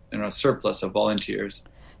had a surplus of volunteers.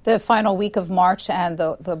 The final week of March, and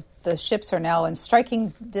the ships are now in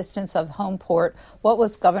striking distance of home port. What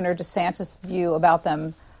was Governor DeSantis' view about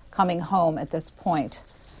them coming home at this point,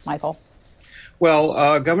 Michael?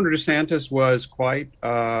 Well, Governor DeSantis was quite,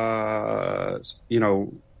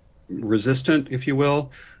 resistant, if you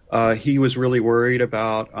will. He was really worried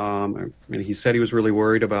about, he said he was really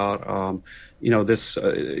worried about, this,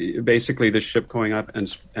 basically this ship going up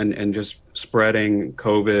and just spreading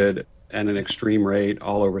COVID at an extreme rate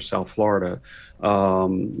all over South Florida.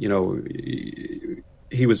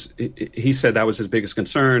 He said that was his biggest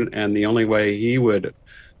concern, and the only way he would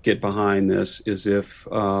get behind this is if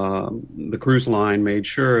the cruise line made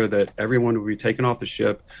sure that everyone would be taken off the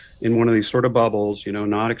ship in one of these sort of bubbles,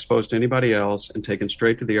 not exposed to anybody else, and taken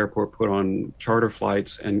straight to the airport, put on charter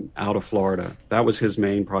flights and out of Florida. That was his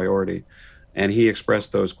main priority. And he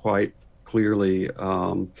expressed those quite clearly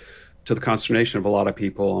to the consternation of a lot of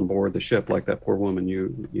people on board the ship, like that poor woman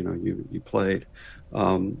you played.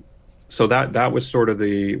 So that was sort of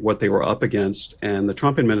what they were up against. And the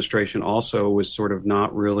Trump administration also was sort of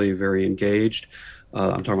not really very engaged.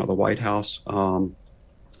 I'm talking about the White House.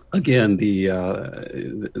 Again,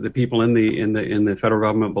 the people in the federal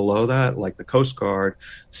government below that, like the Coast Guard,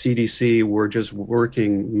 CDC, were just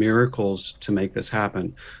working miracles to make this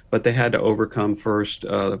happen. But they had to overcome first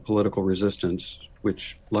the political resistance,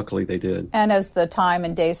 which luckily they did. And as the time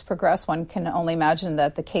and days progress, one can only imagine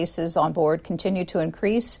that the cases on board continue to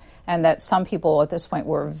increase and that some people at this point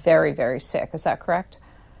were very, very sick. Is that correct?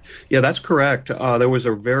 Yeah, that's correct. There was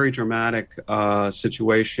a very dramatic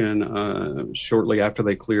situation shortly after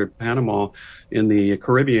they cleared Panama in the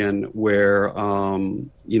Caribbean where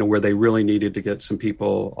they really needed to get some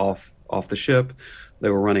people off the ship. They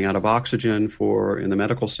were running out of oxygen in the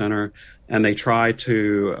medical center, and they tried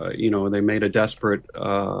to, they made a desperate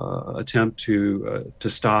attempt to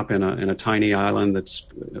stop in a tiny island that's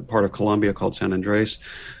part of Colombia called San Andres.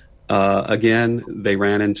 Again, they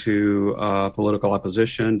ran into political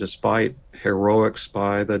opposition despite heroics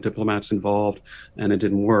by the diplomats involved, and it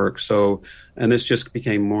didn't work. So, and this just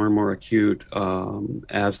became more and more acute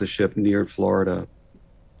as the ship neared Florida.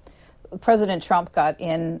 President Trump got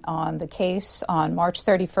in on the case on March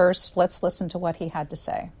 31st. Let's listen to what he had to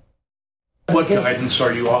say. What guidance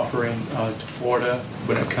are you offering to Florida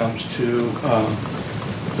when it comes to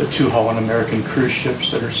the two Holland American cruise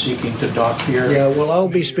ships that are seeking to dock here? Yeah, well, I'll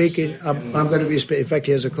be speaking. I'm going to be in fact,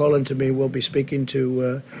 he has a call in to me. We'll be speaking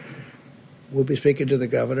to the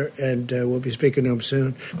governor, and we'll be speaking to him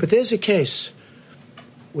soon. But there's a case.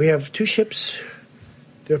 We have two ships.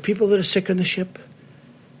 There are people that are sick on the ship.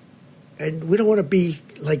 And we don't want to be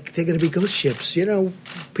like they're going to be ghost ships.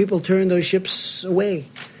 People turn those ships away.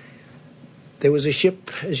 There was a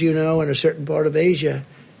ship, as you know, in a certain part of Asia,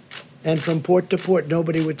 and from port to port,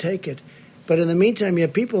 nobody would take it. But in the meantime, you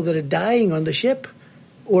have people that are dying on the ship,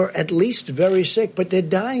 or at least very sick, but they're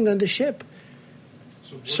dying on the ship.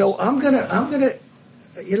 So I'm gonna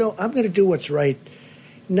do what's right,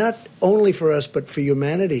 not only for us but for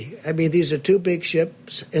humanity. I mean, these are two big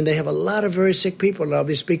ships, and they have a lot of very sick people. And I'll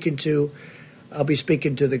be speaking to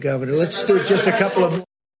the governor. Let's do just a couple of.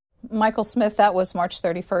 Michael Smith, that was March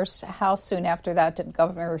 31st. How soon after that did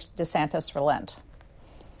Governor DeSantis relent?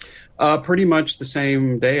 Pretty much the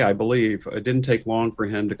same day, I believe. It didn't take long for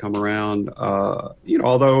him to come around.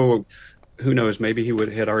 Although who knows, maybe he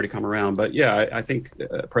had already come around. But yeah, I think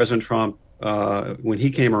President Trump, when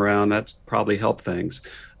he came around, that probably helped things.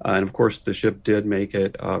 And of course, the ship did make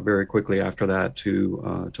it very quickly after that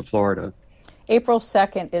to Florida. April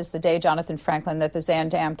 2nd is the day, Jonathan Franklin, that the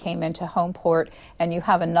Zandam came into home port, and you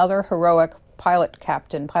have another heroic pilot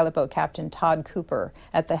boat captain, Todd Cooper,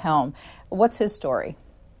 at the helm. What's his story?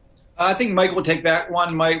 I think Mike will take that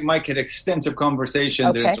one. Mike had extensive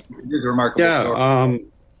conversations. Okay. And it's a remarkable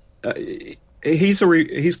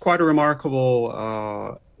story. He's quite a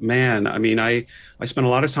remarkable man. I mean, I spent a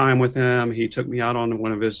lot of time with him. He took me out on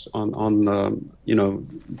one of his to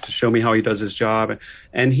show me how he does his job,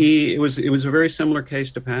 and it was a very similar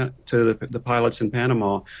case to the pilots in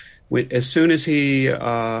Panama. As soon as he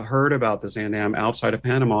heard about the Zandam outside of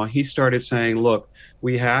Panama, he started saying, "Look,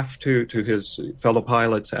 we have to his fellow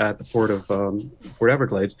pilots at the port of Fort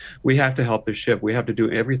Everglades. We have to help this ship. We have to do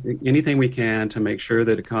anything we can to make sure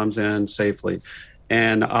that it comes in safely,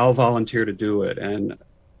 and I'll volunteer to do it." And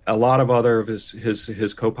a lot of other of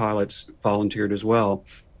his co-pilots volunteered as well.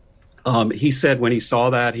 He said when he saw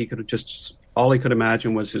that, all he could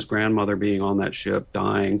imagine was his grandmother being on that ship,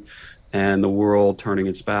 dying, and the world turning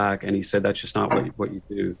its back. And he said, that's just not what you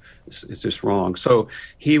do. It's just wrong. So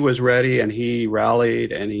he was ready, and he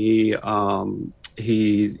rallied, and he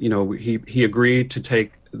agreed to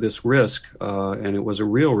take this risk, and it was a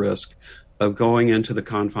real risk of going into the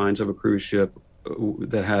confines of a cruise ship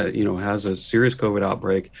that has a serious COVID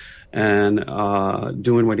outbreak, and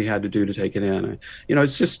doing what he had to do to take it in.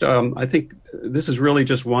 It's just I think this is really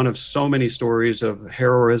just one of so many stories of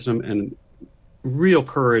heroism and real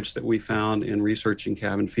courage that we found in researching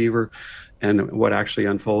cabin fever and what actually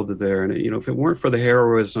unfolded there. And if it weren't for the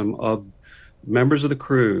heroism of members of the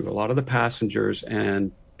crew, a lot of the passengers,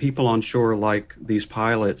 and people on shore like these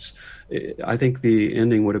pilots, I think the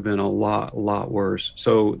ending would have been a lot worse.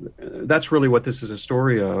 So that's really what this is a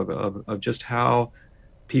story of just how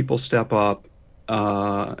people step up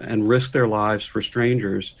and risk their lives for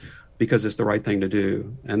strangers because it's the right thing to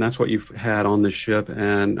do. And that's what you've had on this ship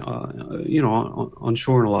and, on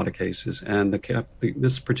shore in a lot of cases. And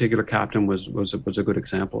this particular captain was a good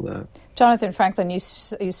example of that. Jonathan Franklin, you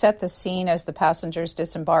set the scene as the passengers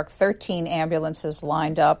disembarked, 13 ambulances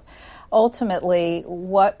lined up. Ultimately,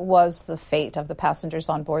 what was the fate of the passengers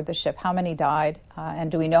on board the ship? How many died? And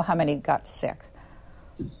do we know how many got sick?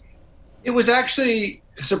 It was actually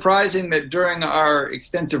surprising that during our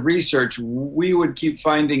extensive research, we would keep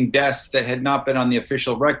finding deaths that had not been on the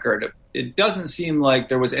official record. It doesn't seem like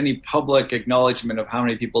there was any public acknowledgement of how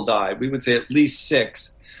many people died. We would say at least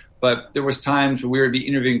 6, but there was times when we would be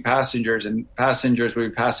interviewing passengers, and passengers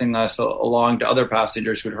would be passing us along to other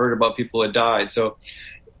passengers who had heard about people who had died. So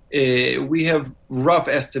we have rough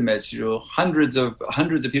estimates. Hundreds of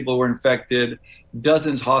people were infected,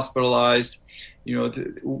 dozens hospitalized.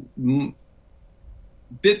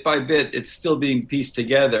 Bit by bit, it's still being pieced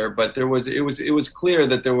together. But it was clear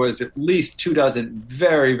that there was at least 24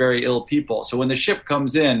 very, very ill people. So when the ship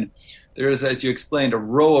comes in, there is, as you explained, a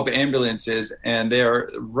row of ambulances, and they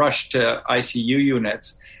are rushed to ICU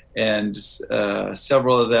units, and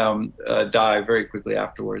several of them die very quickly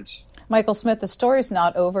afterwards. Michael Smith, the story's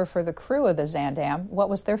not over for the crew of the Zaandam. What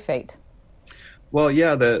was their fate? Well,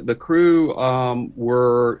 yeah, the crew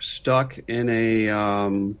were stuck in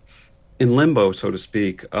in limbo, so to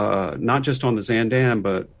speak, not just on the Zaandam,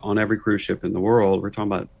 but on every cruise ship in the world. We're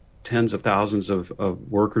talking about tens of thousands of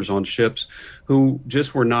workers on ships who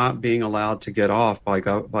just were not being allowed to get off by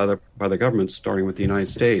the government, starting with the United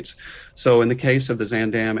States. So in the case of the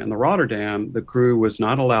Zaandam and the Rotterdam, the crew was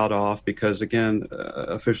not allowed off because, again,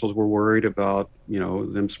 officials were worried about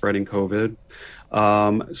them spreading COVID.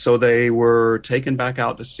 So they were taken back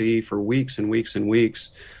out to sea for weeks and weeks and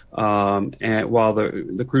weeks. And while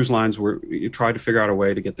the cruise lines tried to figure out a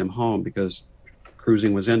way to get them home because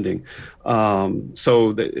cruising was ending.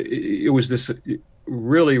 It was this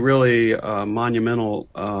really, really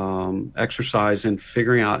monumental exercise in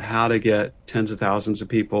figuring out how to get tens of thousands of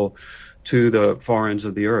people to the far ends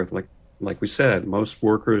of the earth. Like we said, most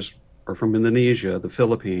workers are from Indonesia, the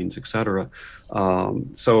Philippines, etc.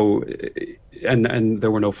 And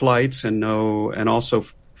there were no flights and also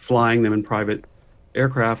flying them in private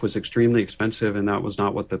aircraft was extremely expensive, and that was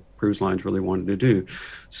not what the cruise lines really wanted to do.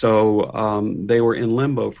 So they were in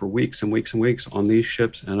limbo for weeks and weeks and weeks on these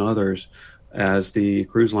ships and others as the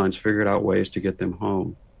cruise lines figured out ways to get them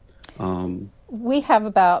home. We have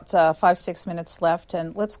about 5-6 minutes left,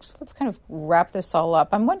 and let's kind of wrap this all up.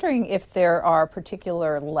 I'm wondering if there are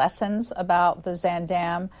particular lessons about the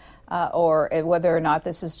Zaandam, or whether or not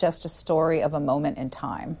this is just a story of a moment in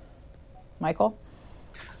time. Michael?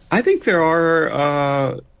 I think there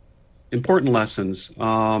are important lessons.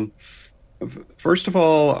 First of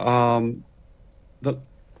all, the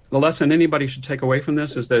lesson anybody should take away from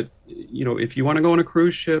this is that, if you want to go on a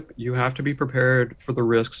cruise ship, you have to be prepared for the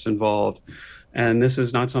risks involved. And this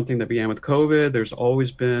is not something that began with COVID. There's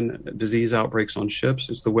always been disease outbreaks on ships.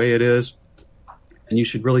 It's the way it is. And you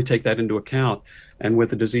should really take that into account. And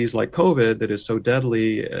with a disease like COVID that is so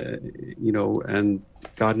deadly, and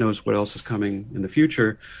God knows what else is coming in the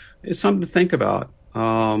future, it's something to think about.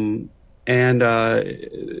 The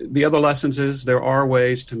other lessons is there are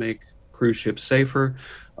ways to make cruise ships safer,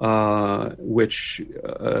 which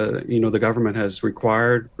the government has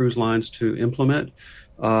required cruise lines to implement.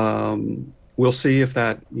 We'll see if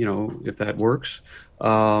that works.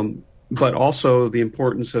 But also the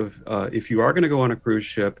importance of if you are going to go on a cruise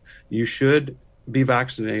ship, you should be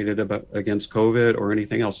vaccinated against COVID or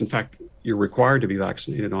anything else. In fact, you're required to be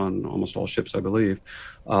vaccinated on almost all ships, I believe.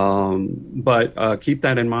 But keep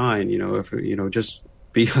that in mind. Just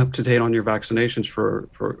be up to date on your vaccinations for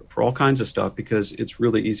all kinds of stuff, because it's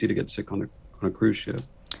really easy to get sick on a cruise ship.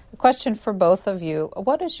 A question for both of you.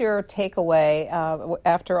 What is your takeaway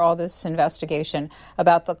after all this investigation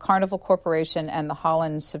about the Carnival Corporation and the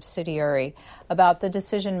Holland subsidiary, about the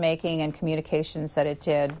decision-making and communications that it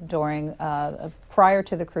did during prior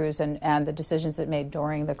to the cruise and the decisions it made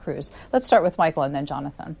during the cruise? Let's start with Michael and then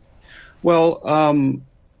Jonathan. Well,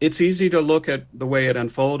 it's easy to look at the way it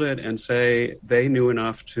unfolded and say they knew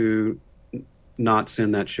enough to not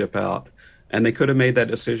send that ship out. And they could have made that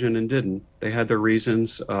decision and didn't. They had their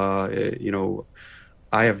reasons. I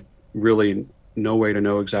have really no way to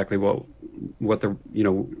know exactly what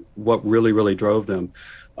really drove them.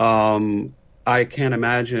 I can't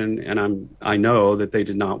imagine, and I know that they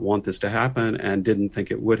did not want this to happen and didn't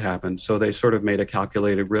think it would happen. So they sort of made a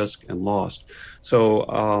calculated risk and lost. So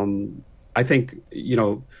I think,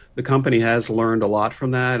 the company has learned a lot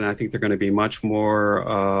from that, and I think they're going to be much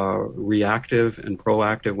more reactive and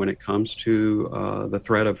proactive when it comes to the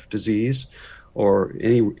threat of disease or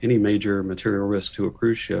any major material risk to a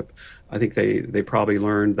cruise ship. I think they probably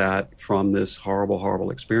learned that from this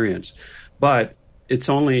horrible experience. But it's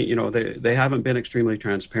only, they haven't been extremely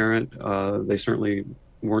transparent. They certainly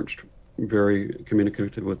weren't very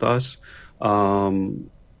communicative with us.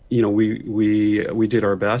 We did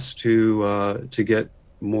our best to get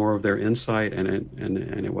more of their insight, and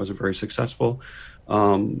it wasn't very successful.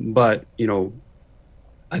 But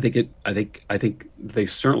I think they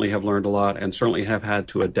certainly have learned a lot and certainly have had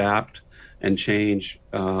to adapt and change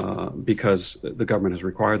because the government has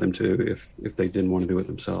required them to if they didn't want to do it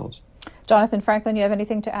themselves. Jonathan Franklin, you have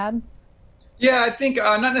anything to add? Yeah, I think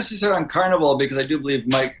not necessarily on Carnival, because I do believe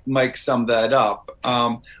Mike summed that up.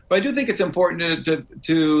 But I do think it's important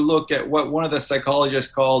to look at what one of the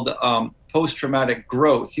psychologists called post-traumatic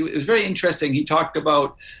growth. It was very interesting. He talked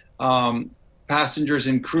about passengers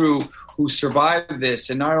and crew who survived this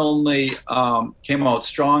and not only came out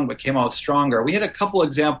strong, but came out stronger. We had a couple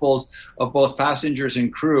examples of both passengers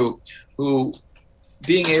and crew who,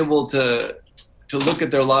 being able to look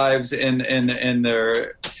at their lives and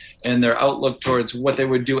their outlook towards what they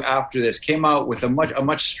would do after this, came out with a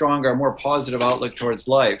much stronger, more positive outlook towards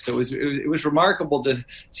life. So it was remarkable to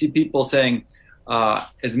see people saying,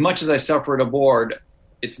 as much as I suffered aboard,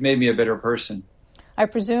 it's made me a better person. I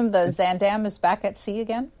presume the Zaandam is back at sea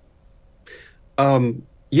again?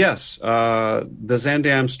 Yes. The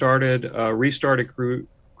Zaandam restarted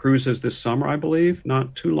cruises this summer, I believe,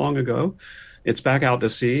 not too long ago. It's back out to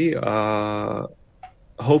sea.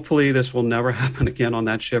 Hopefully this will never happen again on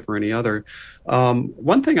that ship or any other.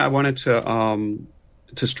 One thing I wanted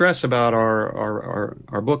to stress about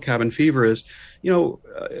our book, Cabin Fever, is,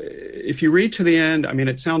 if you read to the end, I mean,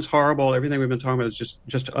 it sounds horrible. Everything we've been talking about is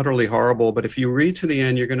just utterly horrible. But if you read to the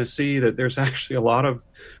end, you're going to see that there's actually a lot of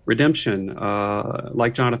redemption.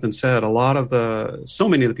 Like Jonathan said, so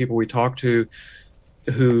many of the people we talked to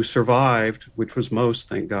who survived, which was most,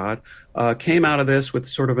 thank God, came out of this with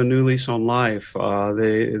sort of a new lease on life.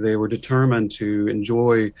 They were determined to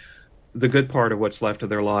enjoy the good part of what's left of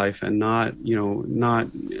their life and not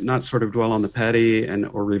sort of dwell on the petty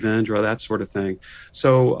or revenge or that sort of thing.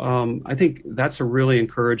 So I think that's a really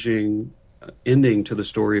encouraging ending to the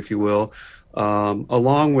story, if you will,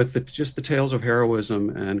 along with just the tales of heroism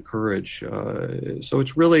and courage. So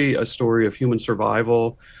it's really a story of human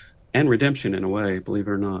survival and redemption in a way, believe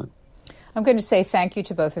it or not. I'm going to say thank you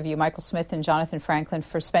to both of you, Michael Smith and Jonathan Franklin,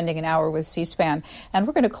 for spending an hour with C-SPAN. And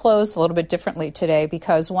we're going to close a little bit differently today,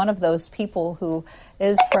 because one of those people who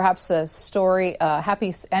is perhaps a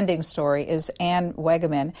happy ending story is Ann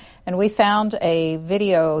Wegeman. And we found a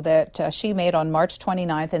video that she made on March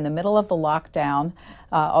 29th in the middle of the lockdown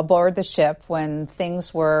aboard the ship when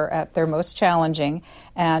things were at their most challenging.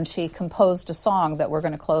 And she composed a song that we're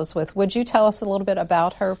going to close with. Would you tell us a little bit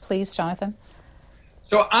about her, please, Jonathan?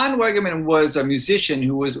 So Ann Wegeman was a musician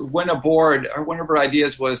who went aboard. One of her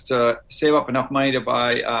ideas was to save up enough money to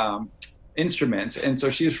buy instruments. And so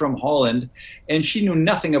she was from Holland, and she knew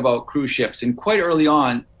nothing about cruise ships. And quite early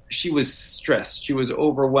on, she was stressed. She was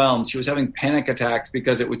overwhelmed. She was having panic attacks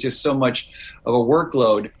because it was just so much of a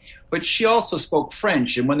workload. But she also spoke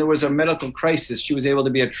French, and when there was a medical crisis, she was able to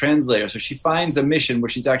be a translator. So she finds a mission where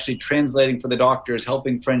she's actually translating for the doctors,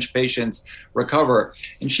 helping French patients recover.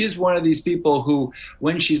 And she's one of these people who,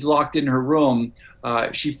 when she's locked in her room,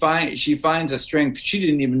 she finds a strength she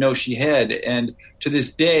didn't even know she had. And to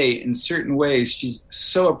this day, in certain ways, she's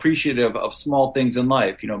so appreciative of small things in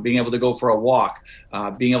life. Being able to go for a walk,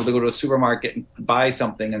 being able to go to a supermarket and buy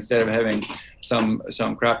something instead of having some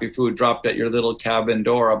crappy food dropped at your little cabin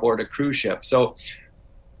door aboard a cruise ship. So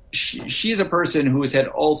she's a person who has had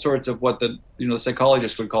all sorts of what the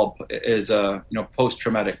psychologists would call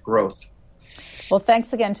post-traumatic growth. Well,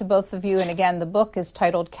 thanks again to both of you. And again, the book is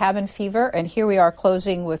titled Cabin Fever. And here we are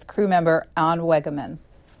closing with crew member Ann Wegeman.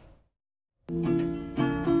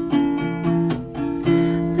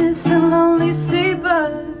 Listen, lonely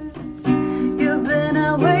seabird, you've been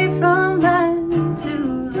away from land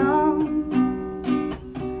too long,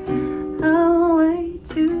 away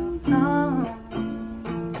too long.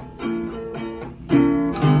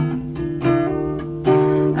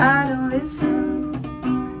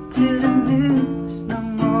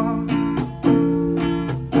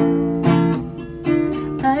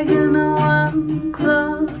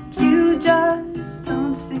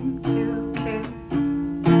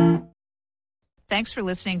 Thanks for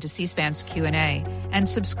listening to C-SPAN's Q&A, and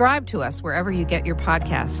subscribe to us wherever you get your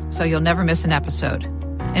podcasts so you'll never miss an episode.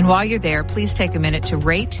 And while you're there, please take a minute to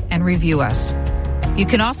rate and review us. You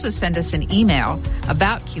can also send us an email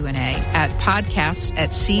about Q&A at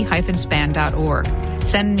podcasts@c-span.org.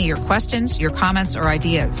 Send me your questions, your comments, or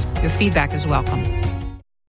ideas. Your feedback is welcome.